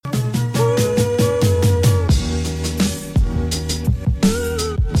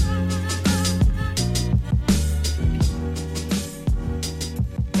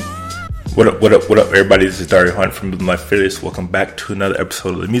What up, everybody? This is Dario Hunt from My Fearless. Welcome back to another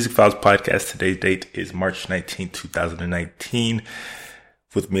episode of the Music Files Podcast. Today's date is March 19, 2019.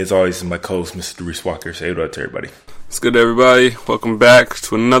 With me, as always, is my co-host, Mr. Reese Walker. Say what up to everybody. It's good, everybody. Welcome back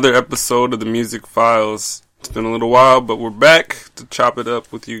to another episode of the Music Files. It's been a little while, but we're back to chop it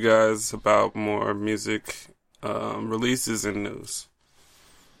up with you guys about more music releases and news.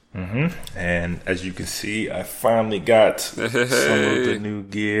 And as you can see, I finally got some of the new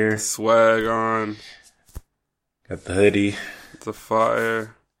gear. Swag on. Got the hoodie. The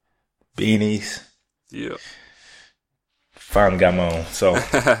fire. Beanies. Yep. Finally got my own. So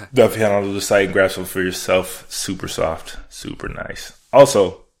definitely head on to the site and grab some for yourself. Super soft. Super nice.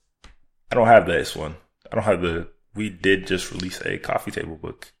 Also, I don't have this one. We did just release a coffee table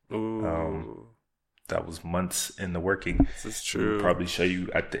book. Ooh. That was months in the working. This is true. We'll probably show you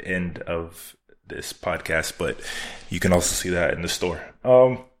at the end of this podcast, but you can also see that in the store.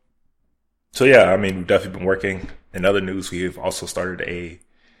 So yeah, I mean, we've definitely been working. In other news, we have also started a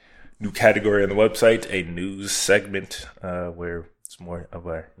new category on the website, a news segment, where it's more of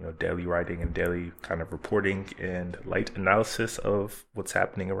a daily writing and daily kind of reporting and light analysis of what's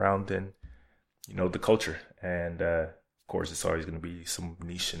happening around in the culture. And of course, it's always going to be some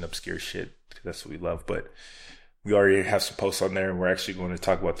niche and obscure shit. That's what we love, but we already have some posts on there, and we're actually going to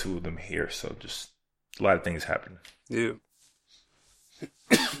talk about two of them here. So just a lot of things happening. Yeah.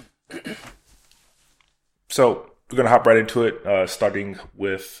 So we're going to hop right into it, starting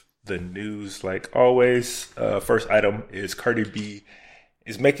with the news like always. First item is Cardi B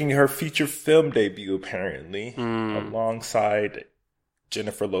is making her feature film debut, apparently, alongside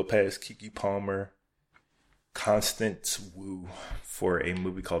Jennifer Lopez, Keke Palmer, Constance Wu for a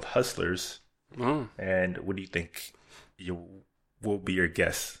movie called Hustlers. And what do you think will be your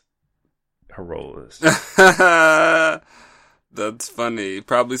guess her role is? That's funny.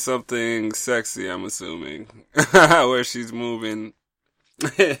 Probably something sexy, I'm assuming, where she's moving.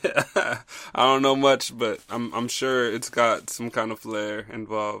 I don't know much, but I'm sure it's got some kind of flair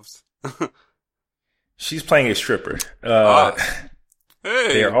involved. She's playing a stripper.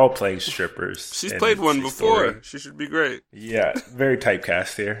 Hey, they are all playing strippers. She's played one before. She should be great. Yeah, very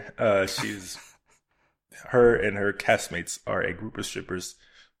typecast here. Her and her castmates are a group of strippers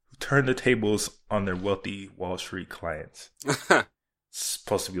who turn the tables on their wealthy Wall Street clients. It's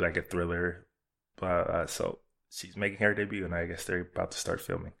supposed to be like a thriller. So she's making her debut, and I guess they're about to start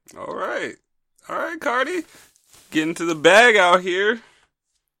filming. All right, Cardi. Getting to the bag out here.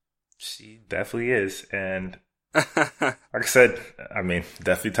 She definitely is. And like I said, I mean,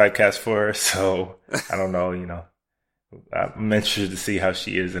 definitely typecast for her. So I don't know, I'm interested to see how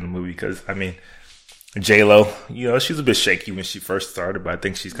she is in the movie because, I mean, J-Lo, she's a bit shaky when she first started, but I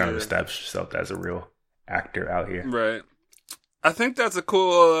think she's kind of established herself as a real actor out here. Right. I think that's a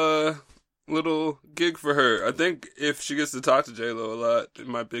cool little gig for her. I think if she gets to talk to J-Lo a lot, it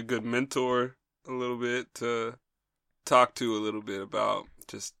might be a good mentor a little bit to talk to a little bit about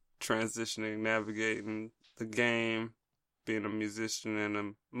just transitioning, navigating the game, being a musician and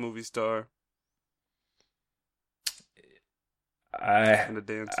a movie star.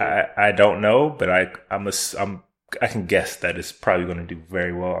 I don't know, but I can guess that it's probably going to do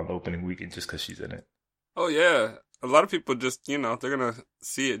very well on the opening weekend just because she's in it. Oh yeah, a lot of people just they're gonna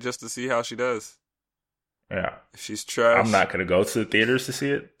see it just to see how she does. Yeah, if she's trash, I'm not gonna go to the theaters to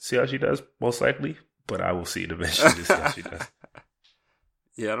see how she does, most likely, but I will see it eventually to see how she does.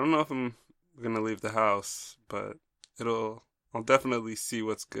 Yeah, I don't know if I'm gonna leave the house, but I'll definitely see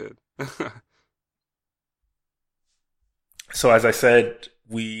what's good. So as I said,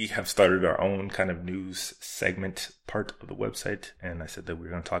 we have started our own kind of news segment part of the website, and I said that we were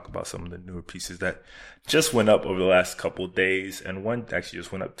going to talk about some of the newer pieces that just went up over the last couple of days, and one actually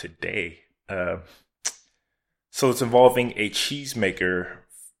just went up today. So it's involving a cheesemaker,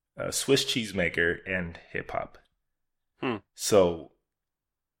 a Swiss cheesemaker, and hip hop. So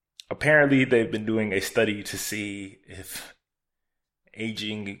apparently they've been doing a study to see if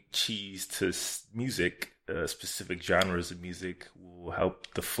aging cheese to music, specific genres of music, will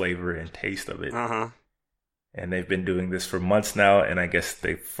help the flavor and taste of it. And they've been doing this for months now, and I guess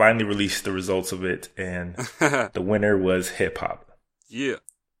they finally released the results of it, and the winner was hip hop. Yeah.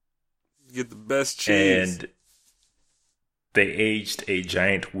 You get the best cheese. And they aged a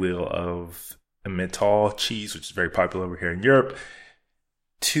giant wheel of Emmental cheese, which is very popular over here in Europe,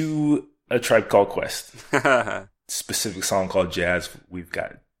 to A Tribe Called Quest. Specific song called Jazz We've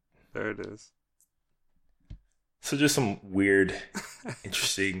Got. There it is. So just some weird,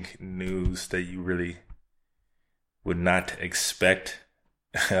 interesting news that you really would not expect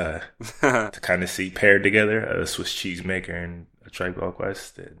to kind of see paired together, a Swiss cheese maker and A Tribe Called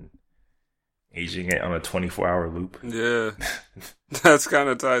Quest. And aging it on a 24-hour loop. Yeah, that's kind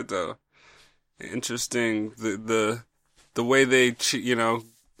of tight though. Interesting. The way they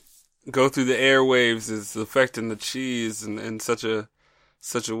go through the airwaves is affecting the cheese in such a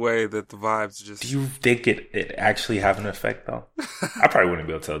way that the vibes just. Do you think it actually have an effect though? I probably wouldn't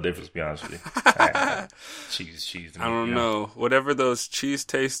be able to tell the difference. To be honest with you, cheese. I don't know. Whatever those cheese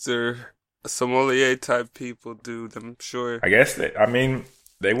taster sommelier type people do, I'm sure. I guess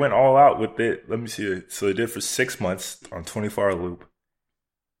they went all out with it. Let me see. So they did it for 6 months on 24-hour loop.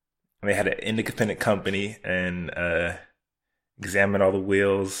 And they had an independent company and examine all the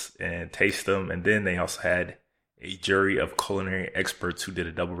wheels and taste them. And then they also had a jury of culinary experts who did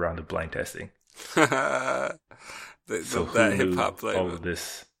a double round of blind testing. That hip hop flavor. All of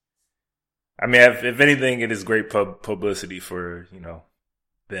this. I mean, if anything, it is great publicity for,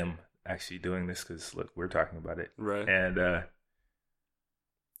 them actually doing this because, look, we're talking about it. Right. And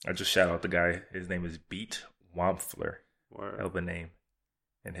I just shout out the guy. His name is Beat Wampfler. Word. Hell of a name.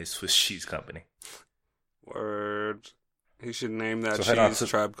 And his Swiss cheese company. Word. He should name that cheese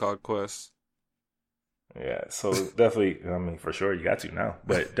Tribe Called Quest. Yeah, so definitely, for sure, you got to now.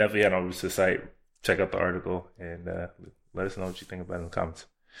 But definitely head over to the site, check out the article, and let us know what you think about it in the comments.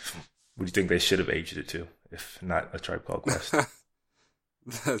 What do you think they should have aged it to, if not A Tribe Called Quest?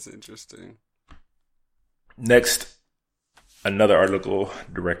 That's interesting. Next, another article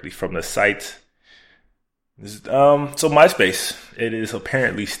directly from the site. So MySpace, it is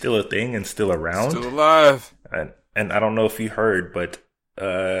apparently still a thing and still around. Still alive. And I don't know if you heard, but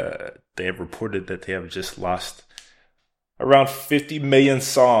they have reported that they have just lost around 50 million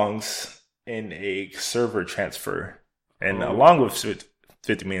songs in a server transfer. And along with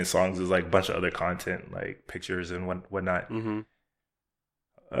 50 million songs is like a bunch of other content, like pictures and whatnot. Mm-hmm.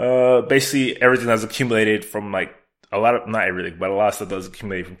 Basically, everything that's accumulated from like not everything, but a lot of stuff that was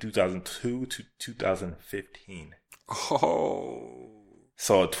accumulated from 2002 to 2015. Oh.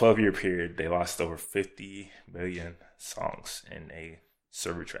 So a 12-year period, they lost over 50 million songs in a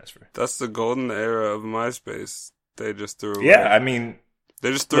server transfer. That's the golden era of MySpace. They just threw away. Yeah, I mean...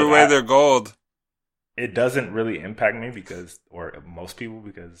 They just threw away their gold. It doesn't really impact me or most people,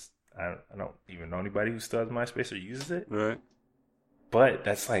 because I don't even know anybody who still has MySpace or uses it. Right. But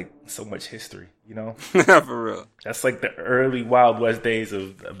that's like so much history, For real. That's like the early Wild West days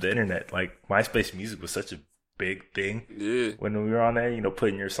of the internet. Like MySpace music was such a big thing. Yeah. When we were on there,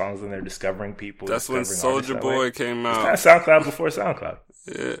 putting your songs in there, discovering people. That's when Soulja Boy came out. It's kind of SoundCloud before SoundCloud.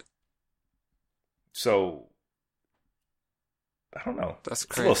 Yeah. So, I don't know. That's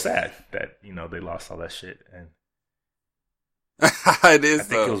crazy. It's a little sad that, they lost all that shit. And it is, I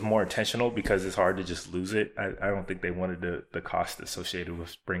think it was more intentional because it's hard to just lose it. I don't think they wanted the cost associated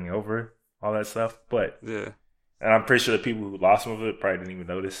with bringing over all that stuff. But, yeah. And I'm pretty sure the people who lost some of it probably didn't even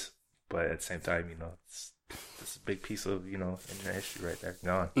notice. But at the same time, it's a big piece of, internet history right there.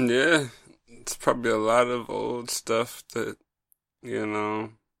 Gone. Yeah. It's probably a lot of old stuff that,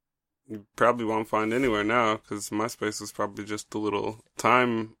 you probably won't find anywhere now because MySpace was probably just a little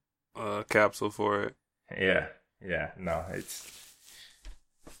time capsule for it. Yeah. Yeah, no,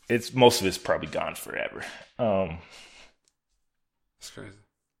 it's most of it's probably gone forever. It's crazy.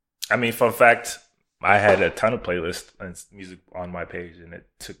 I mean, fun fact, I had a ton of playlists and music on my page, and it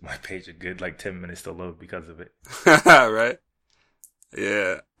took my page a good 10 minutes to load because of it. Right?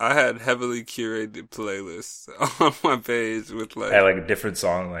 Yeah, I had heavily curated playlists on my page with I had a different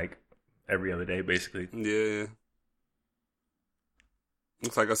song every other day, basically. Yeah.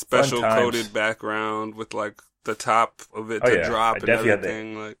 It's like a special coded background with the top of it drop and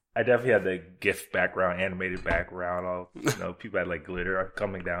everything. I definitely had the GIF background, animated background. All people had glitter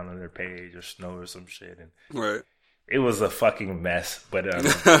coming down on their page or snow or some shit, and right. It was a fucking mess. But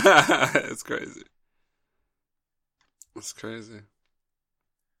it's crazy. It's crazy.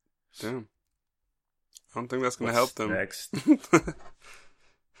 Damn. I don't think that's gonna help them. Next.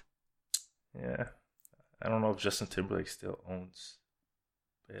 Yeah, I don't know if Justin Timberlake still owns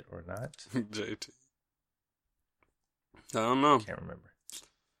it or not. JT. I don't know. Can't remember.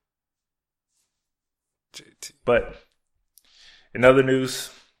 JT. But in other news,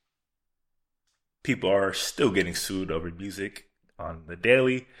 people are still getting sued over music on the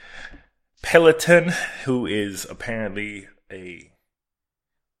daily. Peloton, who is apparently a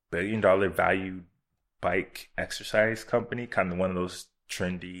 $1 billion value bike exercise company, kind of one of those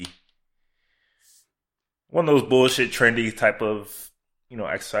bullshit trendy type of,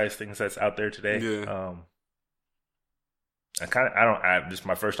 exercise things that's out there today. Yeah. This is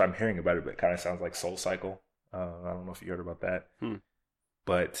my first time hearing about it, but it kind of sounds like SoulCycle. I don't know if you heard about that.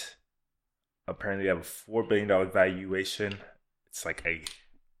 But apparently they have a $4 billion valuation. It's like a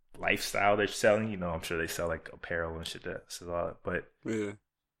lifestyle they're selling. You know, I'm sure they sell like apparel and shit that says all that. But Yeah.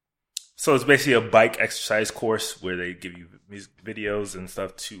 so it's basically a bike exercise course where they give you music videos and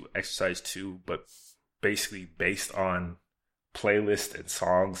stuff to exercise to, but basically based on playlists and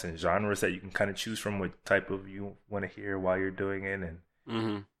songs and genres that you can kind of choose from what type of you want to hear while you're doing it.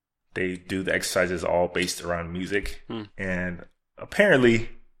 And they do the exercises all based around music. And apparently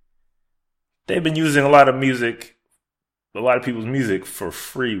they've been using a lot of people's music for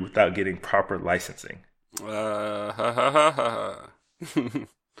free without getting proper licensing.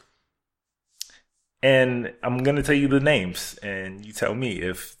 And I'm going to tell you the names, and you tell me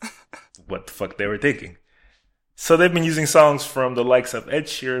if what the fuck they were thinking. So they've been using songs from the likes of Ed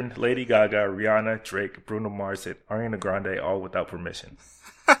Sheeran, Lady Gaga, Rihanna, Drake, Bruno Mars, and Ariana Grande, all without permission.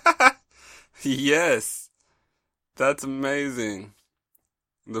 Yes. That's amazing.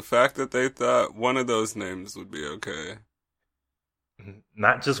 The fact that they thought one of those names would be okay.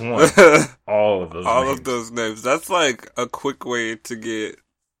 Not just one. All of those All names. of those names. That's like a quick way to get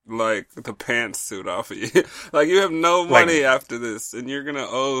like the pantsuit off of you. Like you have no money after this and you're gonna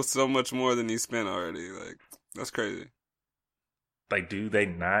owe so much more than you spent already. Like that's crazy. Like, do they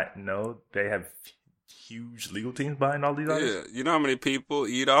not know they have huge legal teams behind all these artists? Yeah, you know how many people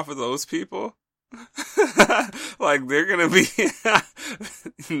eat off of those people? Like they're gonna be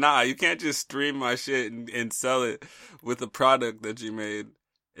nah, you can't just stream my shit and sell it with a product that you made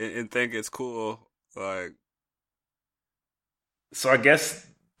and think it's cool. Like, so I guess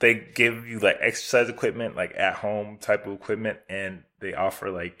they give you like exercise equipment, like at home type of equipment, and they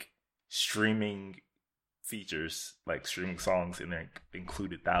offer like streaming features, like streaming songs, and they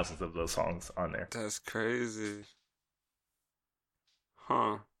included thousands of those songs on there. That's crazy.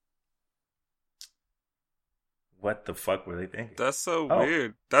 Huh. What the fuck were they thinking? That's so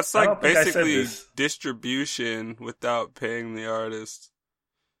weird. That's like basically distribution without paying the artist.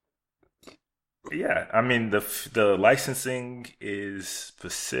 Yeah, I mean the licensing is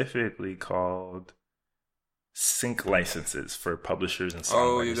specifically called sync licenses for publishers and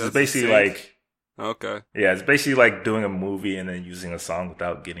songwriters. It's basically like it's basically like doing a movie and then using a song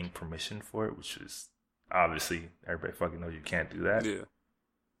without getting permission for it, which is obviously everybody fucking knows you can't do that. Yeah.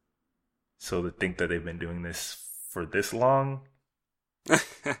 So to think that they've been doing this for this long,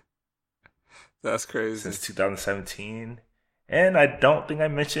 that's crazy. Since 2017. And I don't think I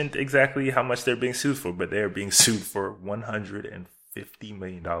mentioned exactly how much they're being sued for, but they are being sued for $150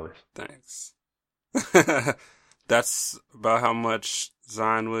 million. Thanks. That's about how much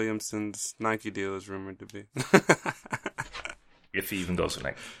Zion Williamson's Nike deal is rumored to be. If he even goes to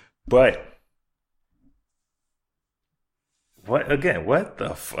Nike. But what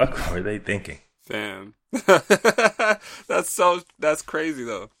the fuck were they thinking? Fam. That's crazy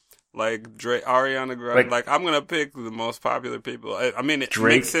though. Like Drake, Ariana Grande. Like I'm gonna pick the most popular people. I mean, it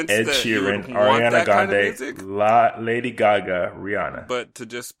Drake, makes sense Ed that Sheeran, you would want Ariana that kind of Grande, music. Lady Gaga, Rihanna. But to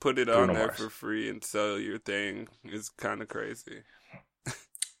just put it Bruno on there Mars. for free and sell your thing is kind of crazy.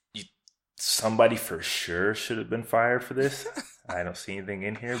 Somebody for sure should have been fired for this. I don't see anything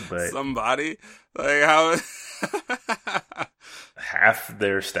in here, but somebody like how half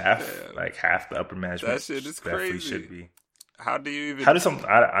their staff, like half the upper management, that shit is definitely crazy. should be. How do you even? How does something?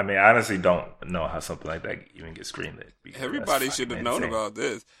 I mean, I honestly don't know how something like that even gets screened. Everybody should have known about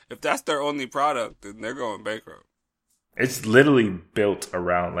this. If that's their only product, then they're going bankrupt. It's literally built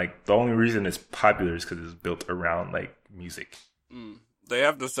around like the only reason it's popular is because it's built around like music. They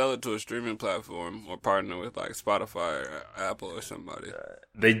have to sell it to a streaming platform or partner with like Spotify or Apple or somebody.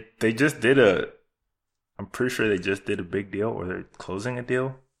 They just did I'm pretty sure they just did a big deal or they're closing a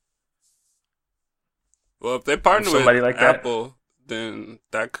deal. Well, if they partner with like Apple, then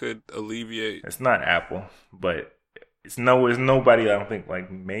that could alleviate. It's not Apple, but it's nobody I don't think like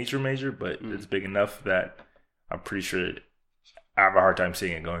major, but it's big enough that I'm pretty sure I have a hard time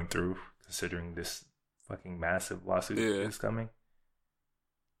seeing it going through, considering this fucking massive lawsuit is coming.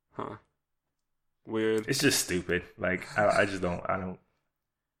 Huh. Weird. It's just stupid. Like I don't.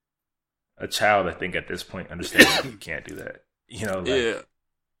 A child, I think, at this point understands that you can't do that. You know, like,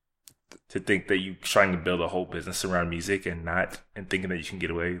 to think that you're trying to build a whole business around music and thinking that you can get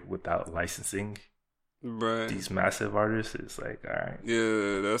away without licensing these massive artists is like, all right.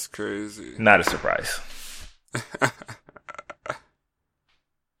 Yeah, that's crazy. Not a surprise.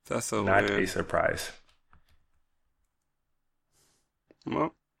 That's so not weird. A surprise.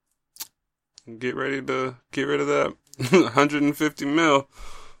 Well, get ready to get rid of that 150 mil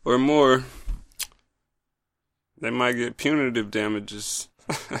or more. They might get punitive damages.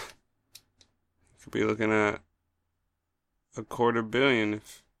 Could be looking at $250 million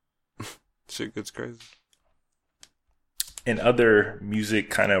if shit gets crazy. in other music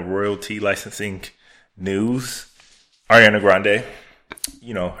kind of royalty licensing news, Ariana Grande,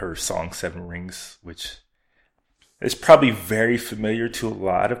 her song Seven Rings, which is probably very familiar to a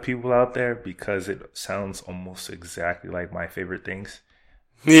lot of people out there because it sounds almost exactly like My Favorite Things.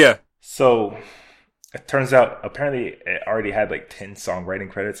 Yeah. So it turns out apparently it already had like 10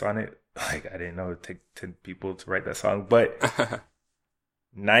 songwriting credits on it. Like, I didn't know it would take 10 people to write that song, but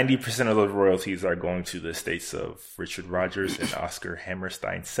 90% of those royalties are going to the estates of Richard Rodgers and Oscar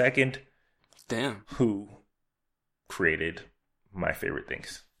Hammerstein II. Damn. Who created My Favorite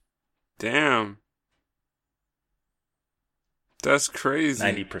Things. Damn. That's crazy.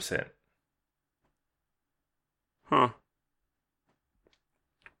 90%. Huh.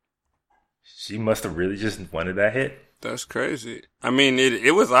 She must have really just wanted that hit. That's crazy. I mean,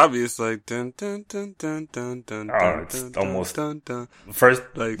 it was obvious, like dun dun dun dun dun dun. Oh, it's dun, almost dun, dun. First.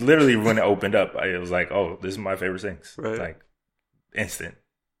 Like literally when it opened up, it was like, "Oh, this is My Favorite Things." Right. Like instant.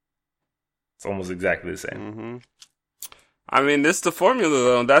 It's almost exactly the same. Mm-hmm. I mean, this the formula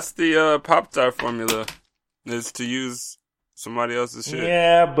though. That's the pop star formula. Is to use somebody else's shit.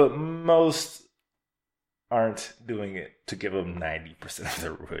 Yeah, but most aren't doing it to give them 90% of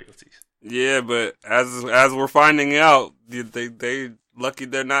their royalties. Yeah, but as we're finding out, they lucky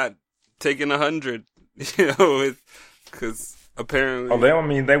they're not taking 100. Because apparently.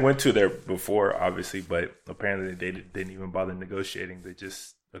 Oh, they went to there before, obviously, but apparently they didn't even bother negotiating. They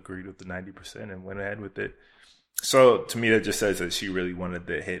just agreed with the 90% and went ahead with it. So to me, that just says that she really wanted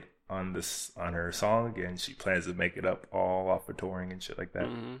the hit on her song, and she plans to make it up all off of touring and shit like that.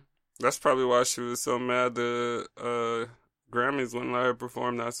 Mm-hmm. That's probably why she was so mad the Grammys wouldn't let her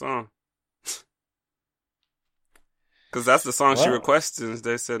perform that song. Because that's the song she requested, and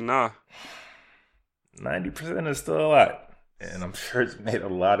they said nah. 90% is still a lot, and I'm sure it's made a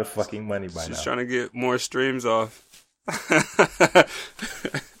lot of fucking money by now. She's trying to get more streams off.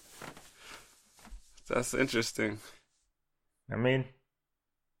 That's interesting. I mean,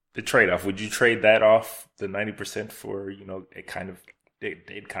 the trade-off, would you trade that off, the 90%, for, it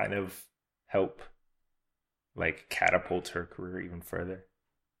kind of help, like, catapult her career even further?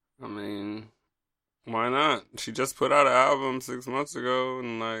 I mean, why not? She just put out an album 6 months ago,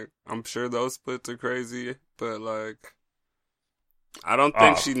 and, like, I'm sure those splits are crazy, but, like, I don't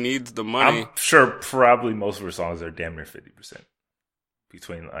think she needs the money. I'm sure probably most of her songs are damn near 50%.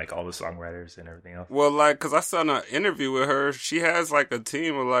 Between, like, all the songwriters and everything else. Well, like, because I saw an interview with her. She has, like, a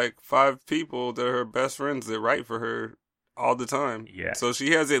team of, like, 5 people that are her best friends that write for her all the time. Yeah. So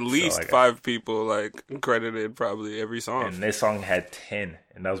she has at least 5 people, like, credited probably every song. And this song had 10.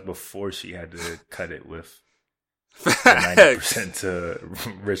 And that was before she had to cut it with 90% to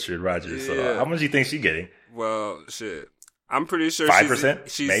Richard Rodgers. Yeah. So how much do you think she's getting? Well, shit. I'm pretty sure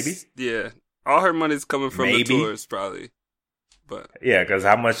 5%? She's maybe? Yeah. All her money's coming from the tours, probably. But yeah, because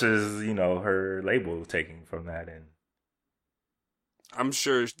how much is, her label taking from that? And I'm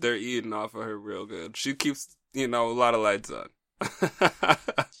sure they're eating off of her real good. She keeps, a lot of lights on.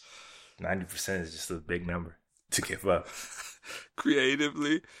 90% is just a big number to give up.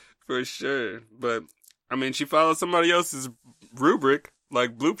 Creatively, for sure. But, I mean, she followed somebody else's rubric,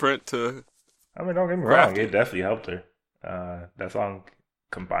 like blueprint to... I mean, don't get me wrong. It definitely helped her. That song,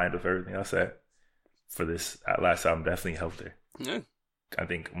 combined with everything else for this last album, definitely helped her. Yeah. I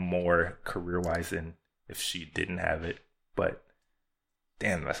think more career-wise than if she didn't have it. But,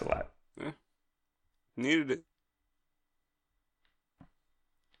 damn, that's a lot. Yeah. Needed it.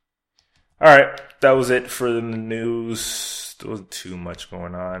 All right. That was it for the news. There wasn't too much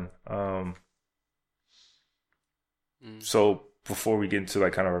going on. So, before we get into,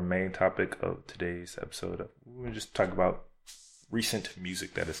 like, kind of our main topic of today's episode, we'll just talk about recent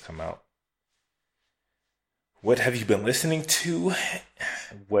music that has come out. What have you been listening to?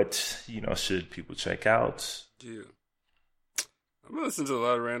 What, should people check out? Yeah. I've been listening to a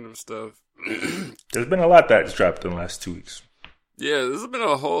lot of random stuff. There's been a lot that's dropped in the last 2 weeks. Yeah, there's been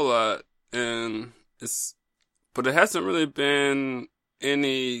a whole lot. But it hasn't really been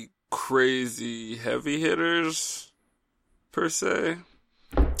any crazy heavy hitters, per se.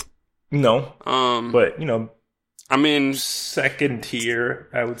 No. But, I mean, second tier,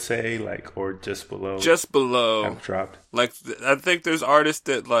 I would say, like, or just below. Just below. Have dropped. Like, I think there's artists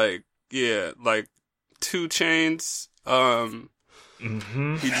that, like, 2 Chainz.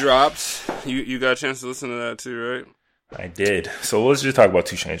 He dropped. You got a chance to listen to that too, right? I did. So let's just talk about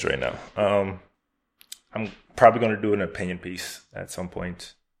 2 Chainz right now. I'm probably going to do an opinion piece at some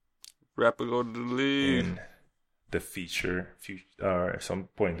point. Rapper go to the lead. In the feature, at some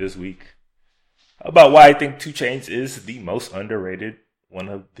point this week. About why I think 2 Chainz is one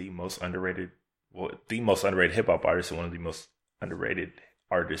of the most underrated the most underrated hip hop artist and one of the most underrated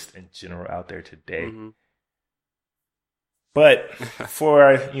artists in general out there today. Mm-hmm. But before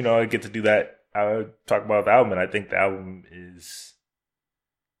I get to do that, I would talk about the album, and I think the album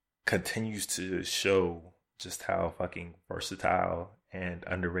continues to show just how fucking versatile and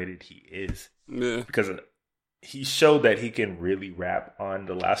underrated he is. Yeah. Because he showed that he can really rap on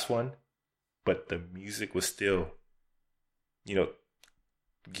the last one, but the music was still,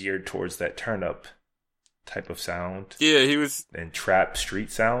 geared towards that turn up type of sound. Yeah, he was and trap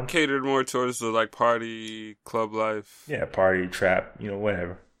street sound. Catered more towards the like party club life. Yeah, party, trap,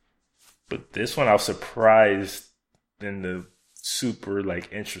 whatever. But this one I was surprised in the super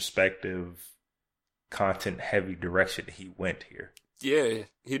like introspective, content heavy direction he went here. Yeah,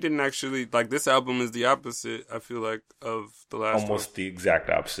 he didn't actually like this album is the opposite, I feel like, of the last Almost one. the exact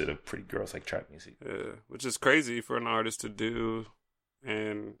opposite of Pretty Girls Like Trap Music. Yeah, which is crazy for an artist to do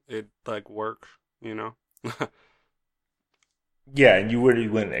and it like work, Yeah, and you really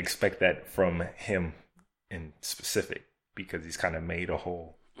wouldn't expect that from him in specific because he's kind of made a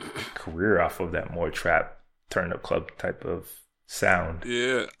whole career off of that more trap turn up club type of sound.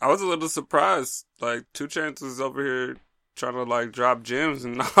 Yeah, I was a little surprised. Like 2 Chainz was over here trying to like drop gems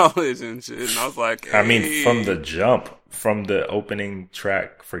and knowledge and shit, and I was like, hey. I mean, from the jump, from the opening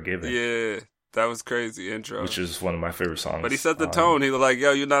track, Forgiven. Yeah, that was crazy intro, which is one of my favorite songs. But he set the tone. He was like,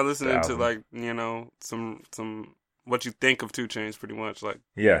 "Yo, you're not listening to like some what you think of 2 Chainz, pretty much." Like,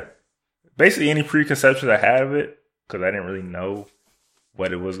 yeah, basically any preconceptions I had of it because I didn't really know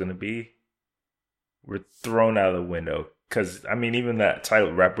what it was going to be were thrown out of the window. Because I mean, even that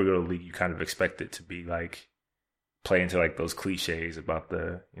title, Rapper Go to League, you kind of expect it to be like play into like those cliches about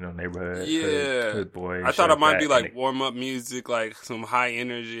the neighborhood, hood boy. I thought it might be like warm up music, like some high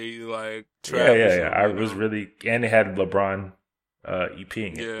energy, like trap. Yeah. I was really, and it had LeBron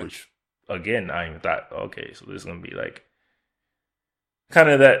EPing it, which again I even thought, okay, so this is gonna be like kind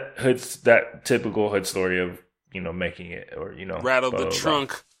of that typical hood story of making it or rattle the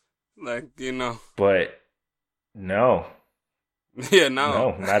trunk, like But no. Yeah,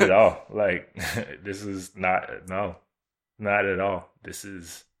 no, not at all. Like this is not at all.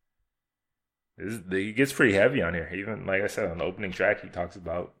 It gets pretty heavy on here. Even like I said on the opening track, he talks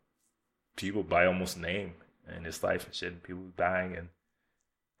about people by almost name in his life and shit, and people dying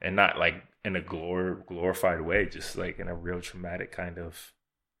and not like in a glorified way, just like in a real traumatic kind of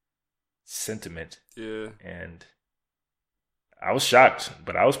sentiment. Yeah, and I was shocked,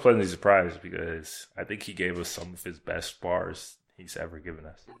 but I was pleasantly surprised because I think he gave us some of his best bars he's ever given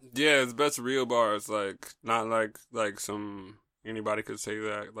us. Yeah, his best real bars, like not like some anybody could say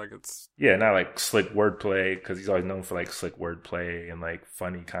that. Like it's not like slick wordplay because he's always known for like slick wordplay and like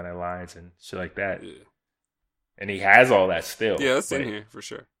funny kind of lines and shit like that. Yeah, and he has all that still. Yeah, that's in here for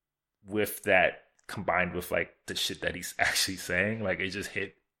sure. With that combined with like the shit that he's actually saying, like it just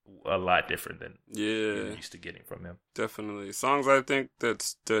hit a lot different than you're used to getting from him. Definitely. Songs I think that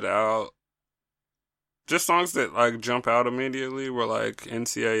stood out, just songs that like jump out immediately were like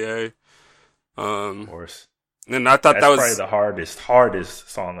NCAA. Of course. And I thought that was probably the hardest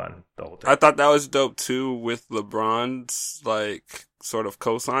song on the whole thing. I thought that was dope too with LeBron's like sort of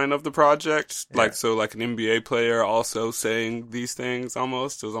cosign of the project. Yeah. Like so like an NBA player also saying these things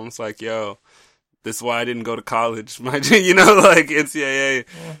almost. It was almost like, yo, this is why I didn't go to college, like NCAA.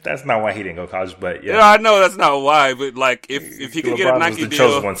 That's not why he didn't go to college, but yeah. I know that's not why, but like if he could get a Nike was the deal,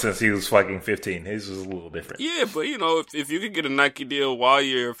 chosen one since he was fucking 15. His was a little different. Yeah, but if you could get a Nike deal while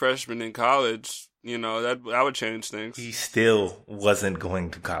you're a freshman in college, that would change things. He still wasn't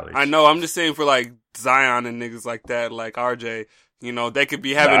going to college. I know. I'm just saying for like Zion and niggas like that, like RJ. They could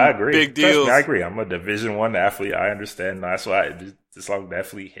be having big deals. I agree. I'm a Division I athlete. I understand. That's why this song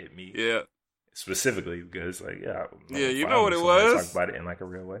definitely hit me. Yeah. Specifically because, like, you know what it was. Talk about it in like a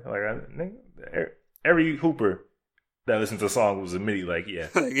real way. Like, every hooper that listens to the song was immediately like,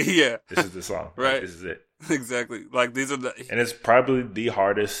 yeah, this is the song, right? Like, this is it, exactly. Like these are and it's probably the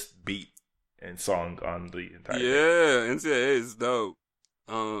hardest beat and song on the entire. Yeah, NCAA is dope.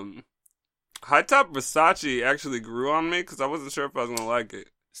 High Top Versace actually grew on me because I wasn't sure if I was gonna like it.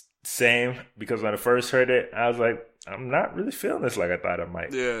 Same, because when I first heard it, I was like, I'm not really feeling this like I thought I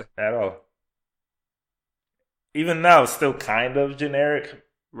might. Yeah, at all. Even now, it's still kind of generic.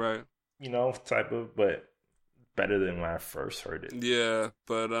 Right. Type of, but better than when I first heard it. Yeah,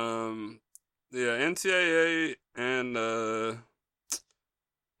 but, NCAA and,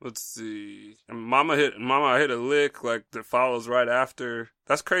 let's see. Mama hit a lick, like, that follows right after.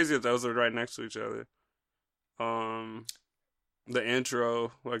 That's crazy that those are right next to each other. The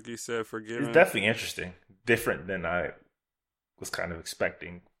intro, like you said, Forgiven. It's definitely interesting. Different than I was kind of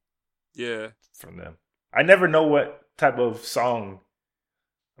expecting Yeah. from them. I never know what type of song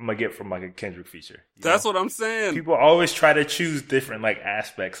I'm gonna get from like a Kendrick feature. That's what I'm saying. People always try to choose different like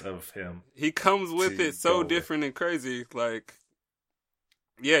aspects of him. He comes with it so different and crazy. Like,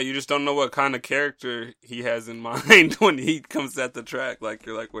 yeah, you just don't know what kind of character he has in mind when he comes at the track. Like,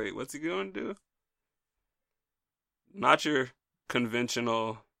 you're like, wait, what's he going to do? Not your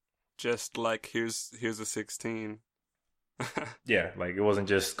conventional, just like, here's a 16. Yeah, like it wasn't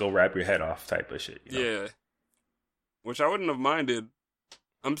just go rap your head off type of shit. Yeah. Which I wouldn't have minded.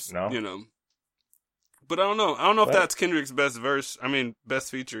 No? But I don't know. I don't know if that's Kendrick's best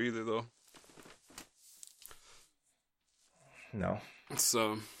best feature either, though. No.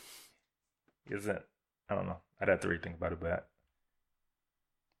 So. Isn't, I don't know. I'd have to rethink about it, but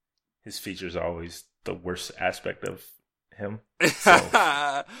his features are always the worst aspect of him.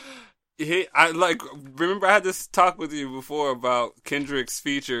 So. Remember I had this talk with you before about Kendrick's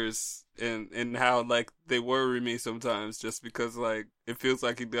features and how, like, they worry me sometimes just because, like, it feels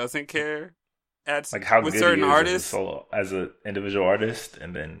like he doesn't care like how with good certain he is artists. as an individual artist,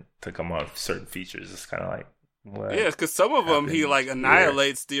 and then to come on certain features, it's kind of like, what? Yeah, because some of them he, like,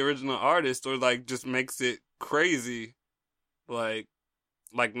 annihilates here? the original artist or, like, just makes it crazy. Like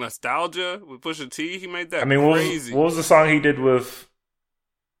Nostalgia with Pusha T, he made that crazy. What was the song he did with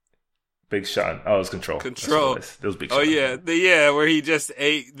Big Sean? Oh, it was Control. Control. It was Big Sean. Oh, yeah. Where he just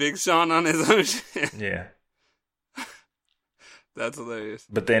ate Big Sean on his own shit. Yeah. That's hilarious.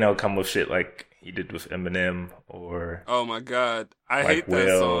 But then it'll come with shit like he did with Eminem or... Oh, my God. I like hate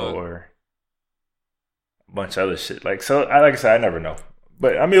that song. Or a bunch of other shit. Like I said, I never know.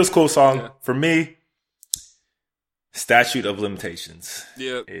 But, I mean, it was a cool song. Yeah. For me, Statute of Limitations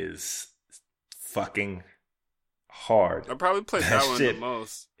is fucking hard. I probably played that one the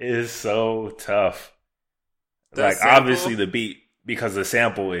most. Is so tough. Like, obviously the beat, because the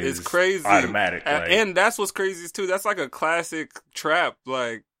sample is crazy. Automatic. And that's what's crazy too. That's like a classic trap,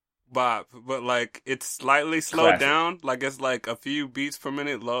 like, bop. But, like, it's slightly slowed down. Like, it's like a few beats per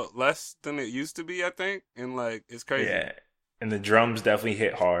minute less than it used to be, I think. And, like, it's crazy. Yeah. And the drums definitely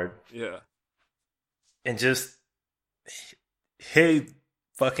hit hard. Yeah. And just... he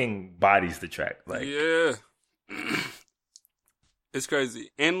fucking bodies the track. Like, yeah. It's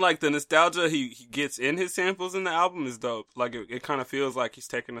crazy. And, like, the nostalgia he gets in his samples in the album is dope. Like, it kind of feels like he's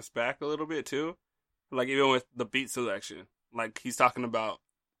taking us back a little bit, too. Like, even with the beat selection. Like, he's talking about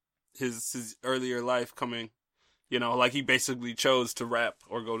his earlier life coming, like he basically chose to rap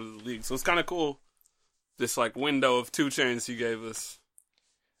or go to the league. So it's kind of cool. This, like, window of 2 Chainz he gave us.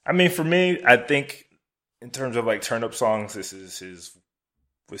 I mean, for me, I think in terms of, like, turn-up songs, this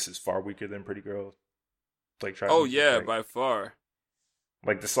is far weaker than Pretty Girl. Like, oh, yeah, like, by far.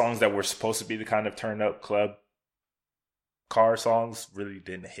 Like, the songs that were supposed to be the kind of turn-up club car songs really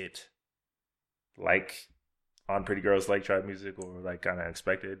didn't hit. Like, on Pretty Girls Like Tribe Music or, like, kind of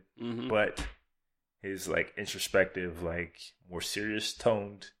expected. Mm-hmm. But his, like, introspective, like, more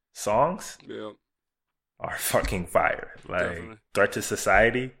serious-toned songs are fucking fire. Like, definitely. Threat to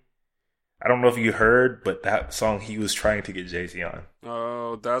Society. I don't know if you heard, but that song he was trying to get Jay-Z on.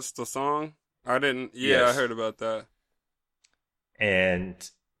 Oh, that's the song? I didn't. Yeah, yes. I heard about that. And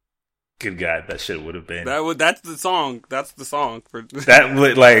good God, that shit would have been. That's the song. That's the song for that.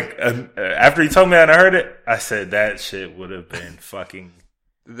 Would like after he told me and I heard it, I said that shit would have been fucking.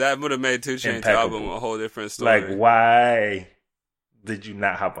 That would have made 2 Chainz album a whole different story. Like, why did you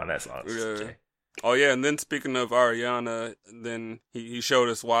not hop on that song? Yeah. Oh yeah, and then speaking of Ariana, then he showed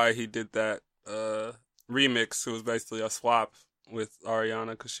us why he did that remix. It was basically a swap with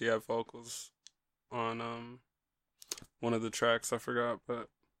Ariana because she had vocals on one of the tracks. I forgot, but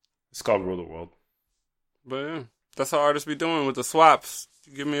it's called Rule the World. But yeah, that's how artists be doing with the swaps.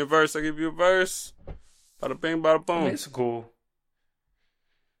 You give me a verse, I give you a verse. Bada bing, bada boom. I mean, it's a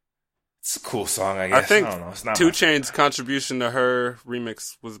cool song, I guess. I think I don't know. It's not 2 Chainz' contribution to her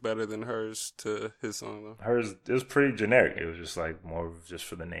remix was better than hers to his song, though. Hers, it was pretty generic. It was just like more of just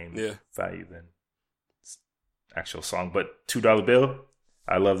for the name value than actual song. But $2 Bill,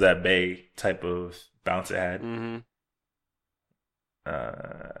 I love that Bay type of bounce it had. Mm-hmm.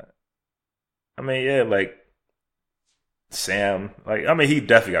 I mean, yeah, like Sam, like, I mean, he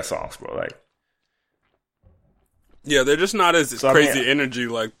definitely got songs, bro. Like, yeah, they're just not as crazy energy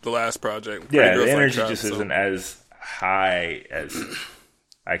like the last project. Yeah, the energy just isn't as high as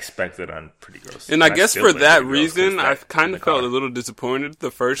I expected on Pretty Girls. And I guess for that reason, I kind of felt a little disappointed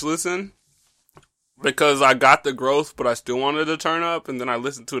the first listen. Because I got the growth, but I still wanted to turn up, and then I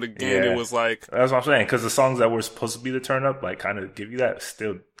listened to it again. It was like, that's what I'm saying. Because the songs that were supposed to be the turn up, like, kind of give you that,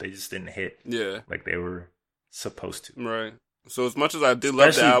 still they just didn't hit. Yeah, like they were supposed to. Right. So as much as I do love the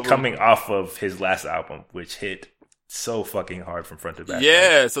especially album, coming off of his last album, which hit so fucking hard from front to back.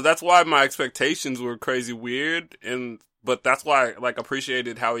 yeah. So that's why my expectations were crazy weird, but that's why I like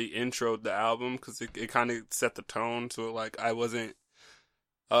appreciated how he introed the album because it kind of set the tone. So like I wasn't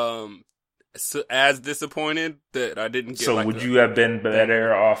as disappointed that I didn't get. So like would you have been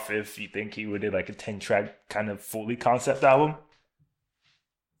better off if you think he would do like a 10-track kind of fully concept album?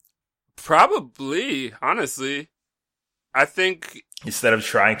 Probably, honestly. I think Instead of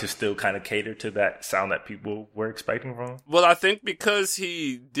trying to still kind of cater to that sound that people were expecting from him? well, I think because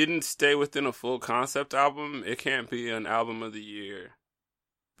he didn't stay within a full concept album, it can't be an album of the year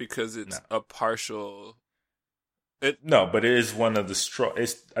because it's a partial. No, but it is one of the strong.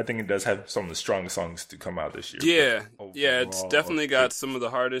 I think it does have some of the strongest songs to come out this year. Yeah, it's definitely got some of the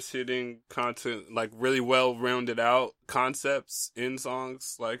hardest hitting content, like really well rounded out concepts in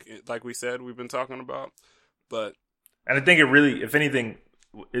songs, like we said we've been talking about. But and I think it really, if anything,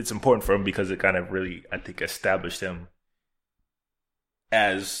 it's important for him because it kind of really, I think, established him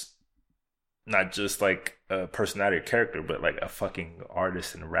as not just like a personality or character, but like a fucking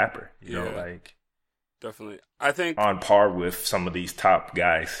artist and a rapper. You know, like. Definitely. I think on par with some of these top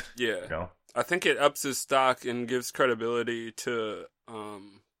guys. Yeah. You know? I think it ups his stock and gives credibility to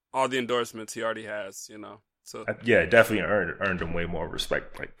all the endorsements he already has, you know. So yeah, it definitely earned him way more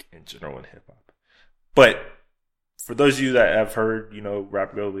respect, like in general in hip hop. But for those of you that have heard, you know,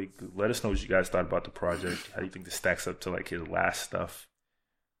 Rap Go League, let us know what you guys thought about the project. How do you think this stacks up to like his last stuff?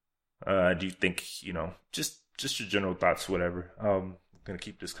 Do you think, you know, just your general thoughts, whatever. I'm gonna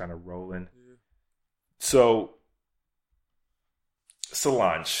keep this kind of rolling. So,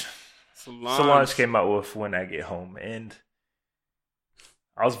 Solange came out with When I Get Home, and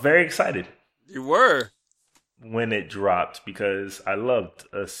I was very excited. You were? When it dropped, because I loved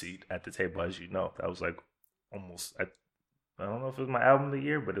A Seat at the Table, as you know. That was like almost, I don't know if it was my album of the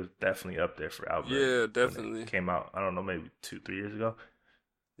year, but it was definitely up there for album. Yeah, definitely. It came out, I don't know, maybe 2-3 years ago.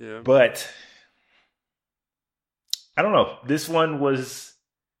 Yeah. But, I don't know. This one was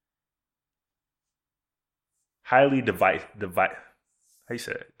highly divisive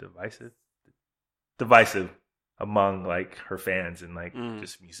among like her fans and like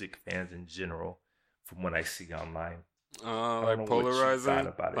just music fans in general from what I see online. Like polarizing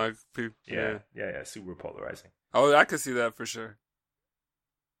about it. Like people, yeah, super polarizing. Oh, I could see that for sure.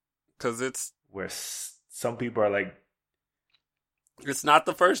 Cuz it's where some people are like, it's not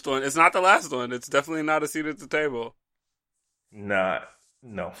the first one, it's not the last one, it's definitely not A Seat at the Table. No.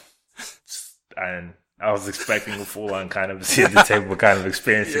 And I was expecting a full-on kind of seat at the table kind of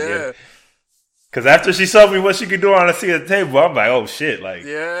experience again. Because after she showed me what she could do on a seat at the table, I'm like, oh shit, like,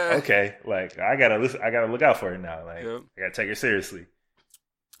 okay, like I gotta look out for her now. Like, I gotta take her seriously.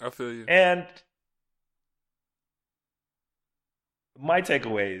 I feel you. And my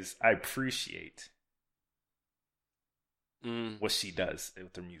takeaway is I appreciate what she does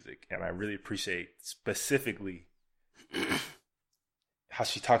with her music, and I really appreciate specifically how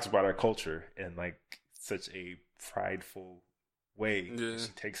she talks about our culture in like such a prideful way. Yeah. She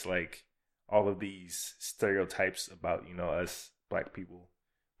takes like all of these stereotypes about, you know, us black people,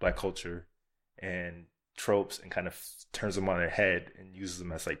 black culture, and tropes, and kind of turns them on their head and uses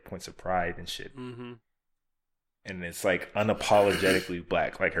them as like points of pride and shit. Mm-hmm. And it's like unapologetically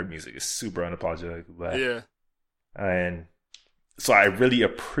black. Like her music is super unapologetically black. Yeah. And so I really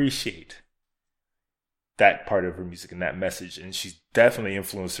appreciate that part of her music and that message, and she's definitely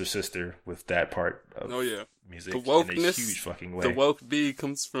influenced her sister with that part of music. The wokeness, in a huge fucking way. The woke B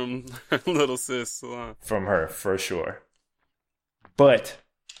comes from her little sis Solange. From her, for sure. But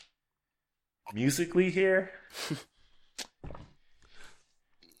musically here,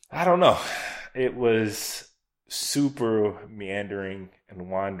 I don't know. It was super meandering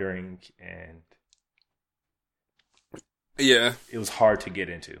and wandering, and it was hard to get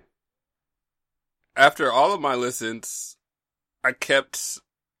into. After all of my listens, I kept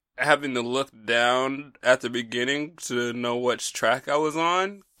having to look down at the beginning to know which track I was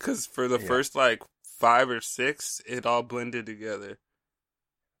on, because for the first like 5 or 6, it all blended together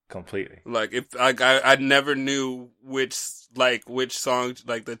completely. Like if I never knew which song,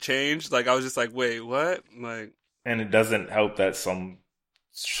 like the change. Like I was just like, wait, what? Like, and it doesn't help that some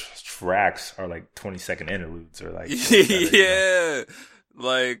tracks are like 20-second interludes or like yeah.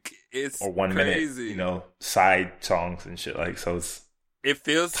 Like it's or 1 crazy. minute, you know, side songs and shit. Like, so it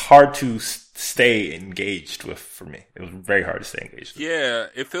feels hard to stay engaged with. For me, it was very hard to stay engaged with. Yeah,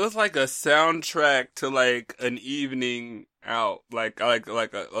 it feels like a soundtrack to like an evening out, like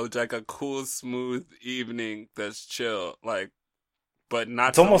a cool, smooth evening that's chill. Like, but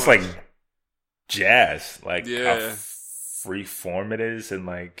not. It's almost like jazz, like a free form it is, and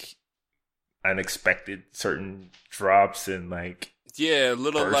like unexpected certain drops and like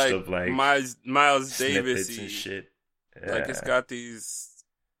little burst like, of like Miles snippets Davis and shit. Yeah. Like it's got these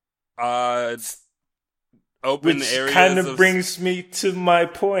odd open Which areas. kind of brings me to my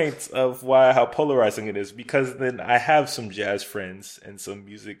point of how polarizing it is, because then I have some jazz friends and some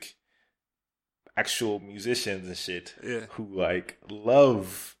actual musicians and shit who like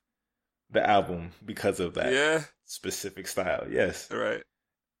love the album because of that specific style. Yes. Right.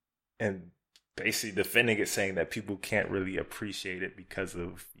 And basically defending it, saying that people can't really appreciate it because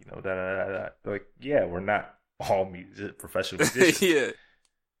of, like, yeah, we're not all professional musicians. Yeah.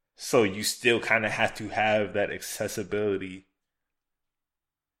 So you still kind of have to have that accessibility.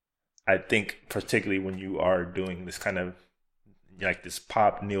 I think particularly when you are doing this kind of like this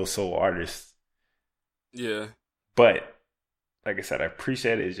pop neo soul artist. Yeah. But like I said, I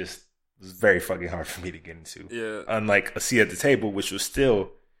appreciate it. It was very fucking hard for me to get into. Yeah. Unlike A Seat at the Table, which was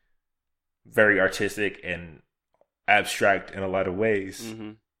still very artistic and abstract in a lot of ways.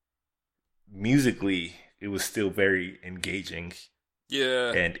 Mm-hmm. Musically, it was still very engaging.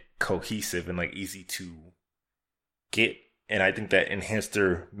 Yeah. And cohesive and like easy to get. And I think that enhanced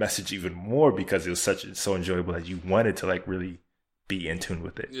their message even more because it was so enjoyable that you wanted to like really be in tune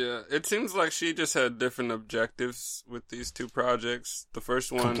with it. Yeah. It seems like she just had different objectives with these two projects. The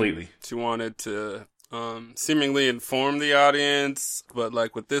first one, completely, she wanted to seemingly inform the audience, but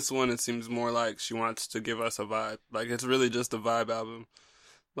like with this one, it seems more like she wants to give us a vibe. Like it's really just a vibe album.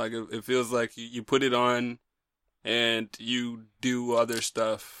 Like it feels like you put it on and you do other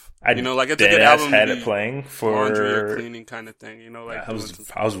stuff. Like it's a good album. Had it playing for laundry or cleaning kind of thing. Like I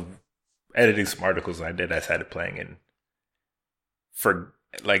was editing some articles and I had it playing, and for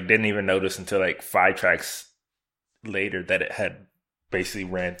like didn't even notice until like 5 tracks later that it had basically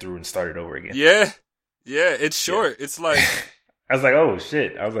ran through and started over again. Yeah, it's short. Yeah. It's like I was like, oh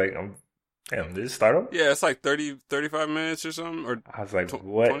shit! I was like, damn, did it start over? Yeah, it's like 35 minutes or something. Or I was like,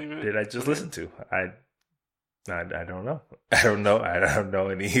 what did I just listen to? I don't know. I don't know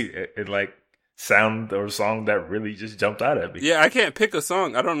any like sound or song that really just jumped out at me. Yeah, I can't pick a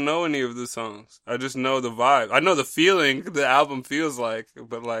song. I don't know any of the songs. I just know the vibe. I know the feeling the album feels like,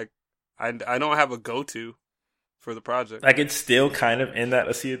 but like I don't have a go-to for the project. Like it's still kind of in that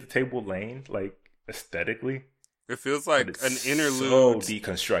A Seat at the Table lane, like aesthetically. It feels like an interlude. So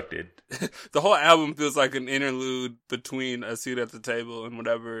deconstructed. The whole album feels like an interlude between A Seat at the Table and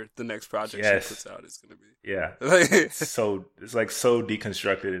whatever the next project she puts out is going to be. Yeah. It's like so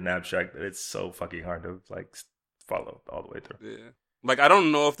deconstructed and abstract that it's so fucking hard to like follow all the way through. Yeah. Like I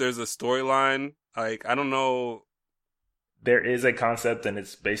don't know if there's a storyline. Like I don't know. There is a concept, and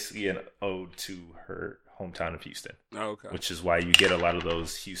it's basically an ode to her hometown of Houston. Oh, okay. Which is why you get a lot of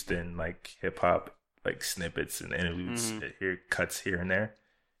those Houston like hip hop like snippets and interludes, cuts here and there.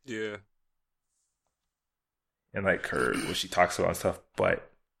 Yeah. And like her, what she talks about and stuff, but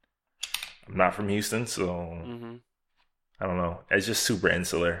I'm not from Houston, so I don't know. It's just super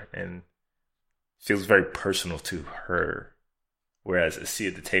insular and feels very personal to her. Whereas A Seat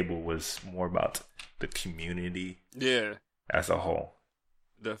at the Table was more about the community as a whole.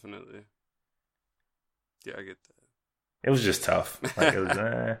 Definitely. Yeah, I get that. It was just tough. Like it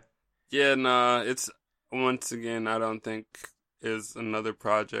was Yeah, nah, it's, once again, I don't think is another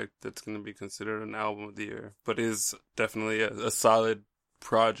project that's going to be considered an album of the year, but is definitely a solid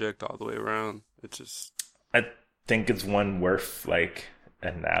project all the way around. It's just, I think it's one worth like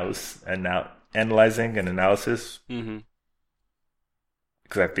analyzing and analysis.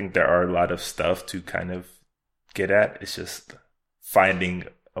 Because I think there are a lot of stuff to kind of get at. It's just finding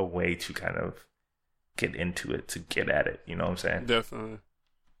a way to kind of get into it, to get at it. You know what I'm saying? Definitely.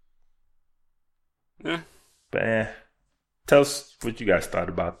 Yeah. But tell us what you guys thought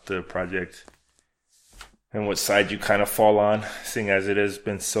about the project and what side you kind of fall on, seeing as it has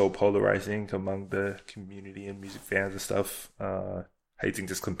been so polarizing among the community and music fans and stuff. How do you think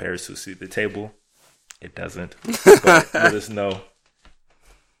this compares to See the Table? It doesn't. But let us know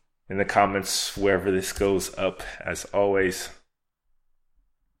in the comments wherever this goes up, as always.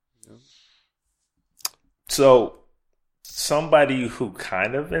 Yep. So, somebody who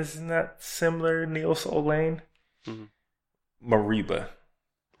kind of is in that similar neo soul lane, Mariba.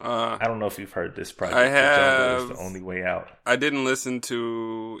 I don't know if you've heard this project. I have. It's The Only Way Out. I didn't listen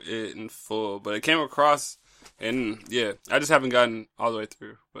to it in full, but it came across, and yeah, I just haven't gotten all the way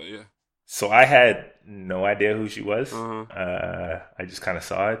through. But yeah. So I had no idea who she was. I just kind of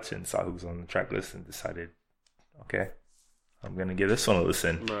saw it and saw who was on the track list and decided, okay, I'm gonna give this one a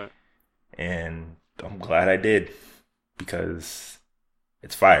listen. Right. And I'm glad I did, because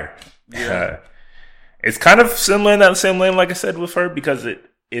it's fire. Yeah. It's kind of similar in that same lane, like I said, with her, because it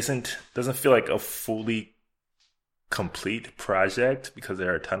doesn't feel like a fully complete project because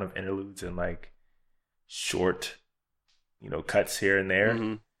there are a ton of interludes and like short, cuts here and there.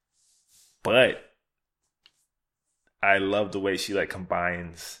 Mm-hmm. But I love the way she like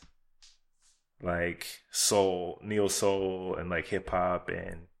combines like soul, neo soul, and like hip hop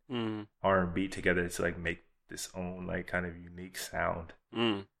and R&B together to like make this own like kind of unique sound.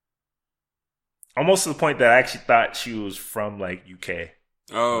 Almost to the point that I actually thought she was from like UK.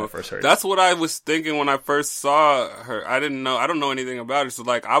 Oh, first heard that's what I was thinking when I first saw her. I don't know anything about her. So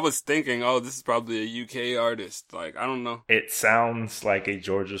like I was thinking, oh, this is probably a UK artist. Like, I don't know. It sounds like a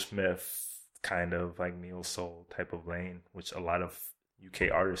Georgia Smith kind of like neo soul type of lane, which a lot of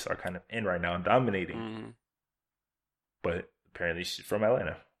UK artists are kind of in right now and dominating. But apparently she's from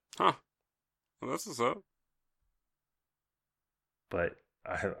Atlanta. Huh. Well, that's what's up. But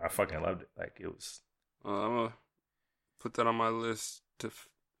I fucking loved it. Like, it was... I'm going to put that on my list.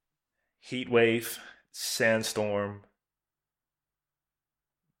 Heat Wave, Sandstorm,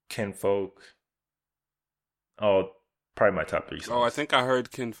 Kinfolk. Oh, probably my top 3 songs. Oh, I think I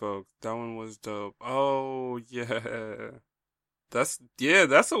heard Kinfolk. That one was dope. Oh, yeah. That's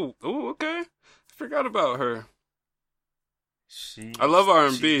okay. I forgot about her. I love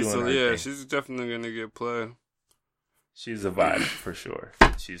R&B, so yeah, she's definitely going to get play. She's a vibe for sure.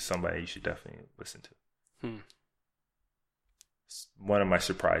 She's somebody you should definitely listen to. It's one of my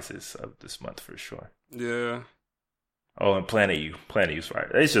surprises of this month for sure. Yeah. Oh, and Planet U. Planet U's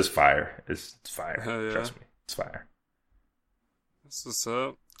fire. It's just fire. It's fire. Yeah. Trust me. It's fire. That's what's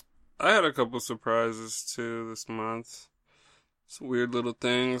up. I had a couple surprises too this month. Some weird little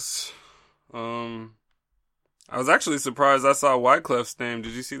things. I was actually surprised I saw Wyclef's name.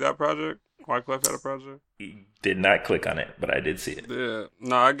 Did you see that project? Wyclef had a project? He did not click on it, but I did see it. Yeah.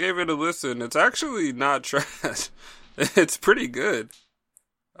 No, I gave it a listen. It's actually not trash. It's pretty good.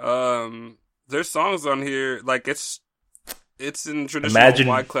 There's songs on here, like it's in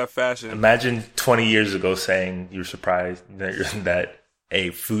traditional Wyclef fashion. Imagine 20 years ago saying you're surprised that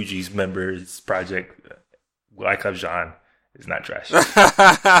a Fugees member's project, Wyclef Jean, is not trash.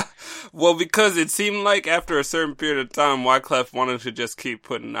 Well, because it seemed like after a certain period of time, Wyclef wanted to just keep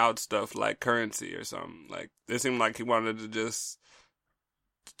putting out stuff like Currency or something. Like, it seemed like he wanted to just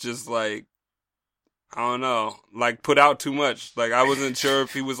like, I don't know, like put out too much. Like, I wasn't sure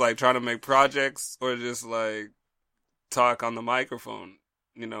if he was like trying to make projects or just like talk on the microphone,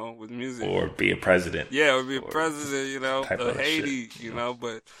 with music. Or be a president. Yeah, or be a president, of Haiti,